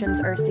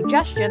 corrections, or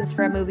suggestions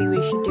for a movie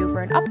we should do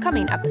for an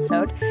upcoming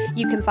episode,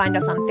 you can find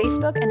us on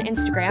Facebook and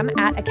Instagram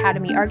at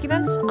Academy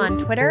Arguments, on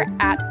Twitter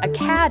at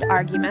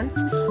AcadArguments,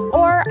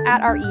 or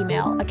at our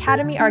email,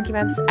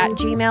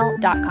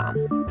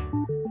 academyarguments@gmail.com.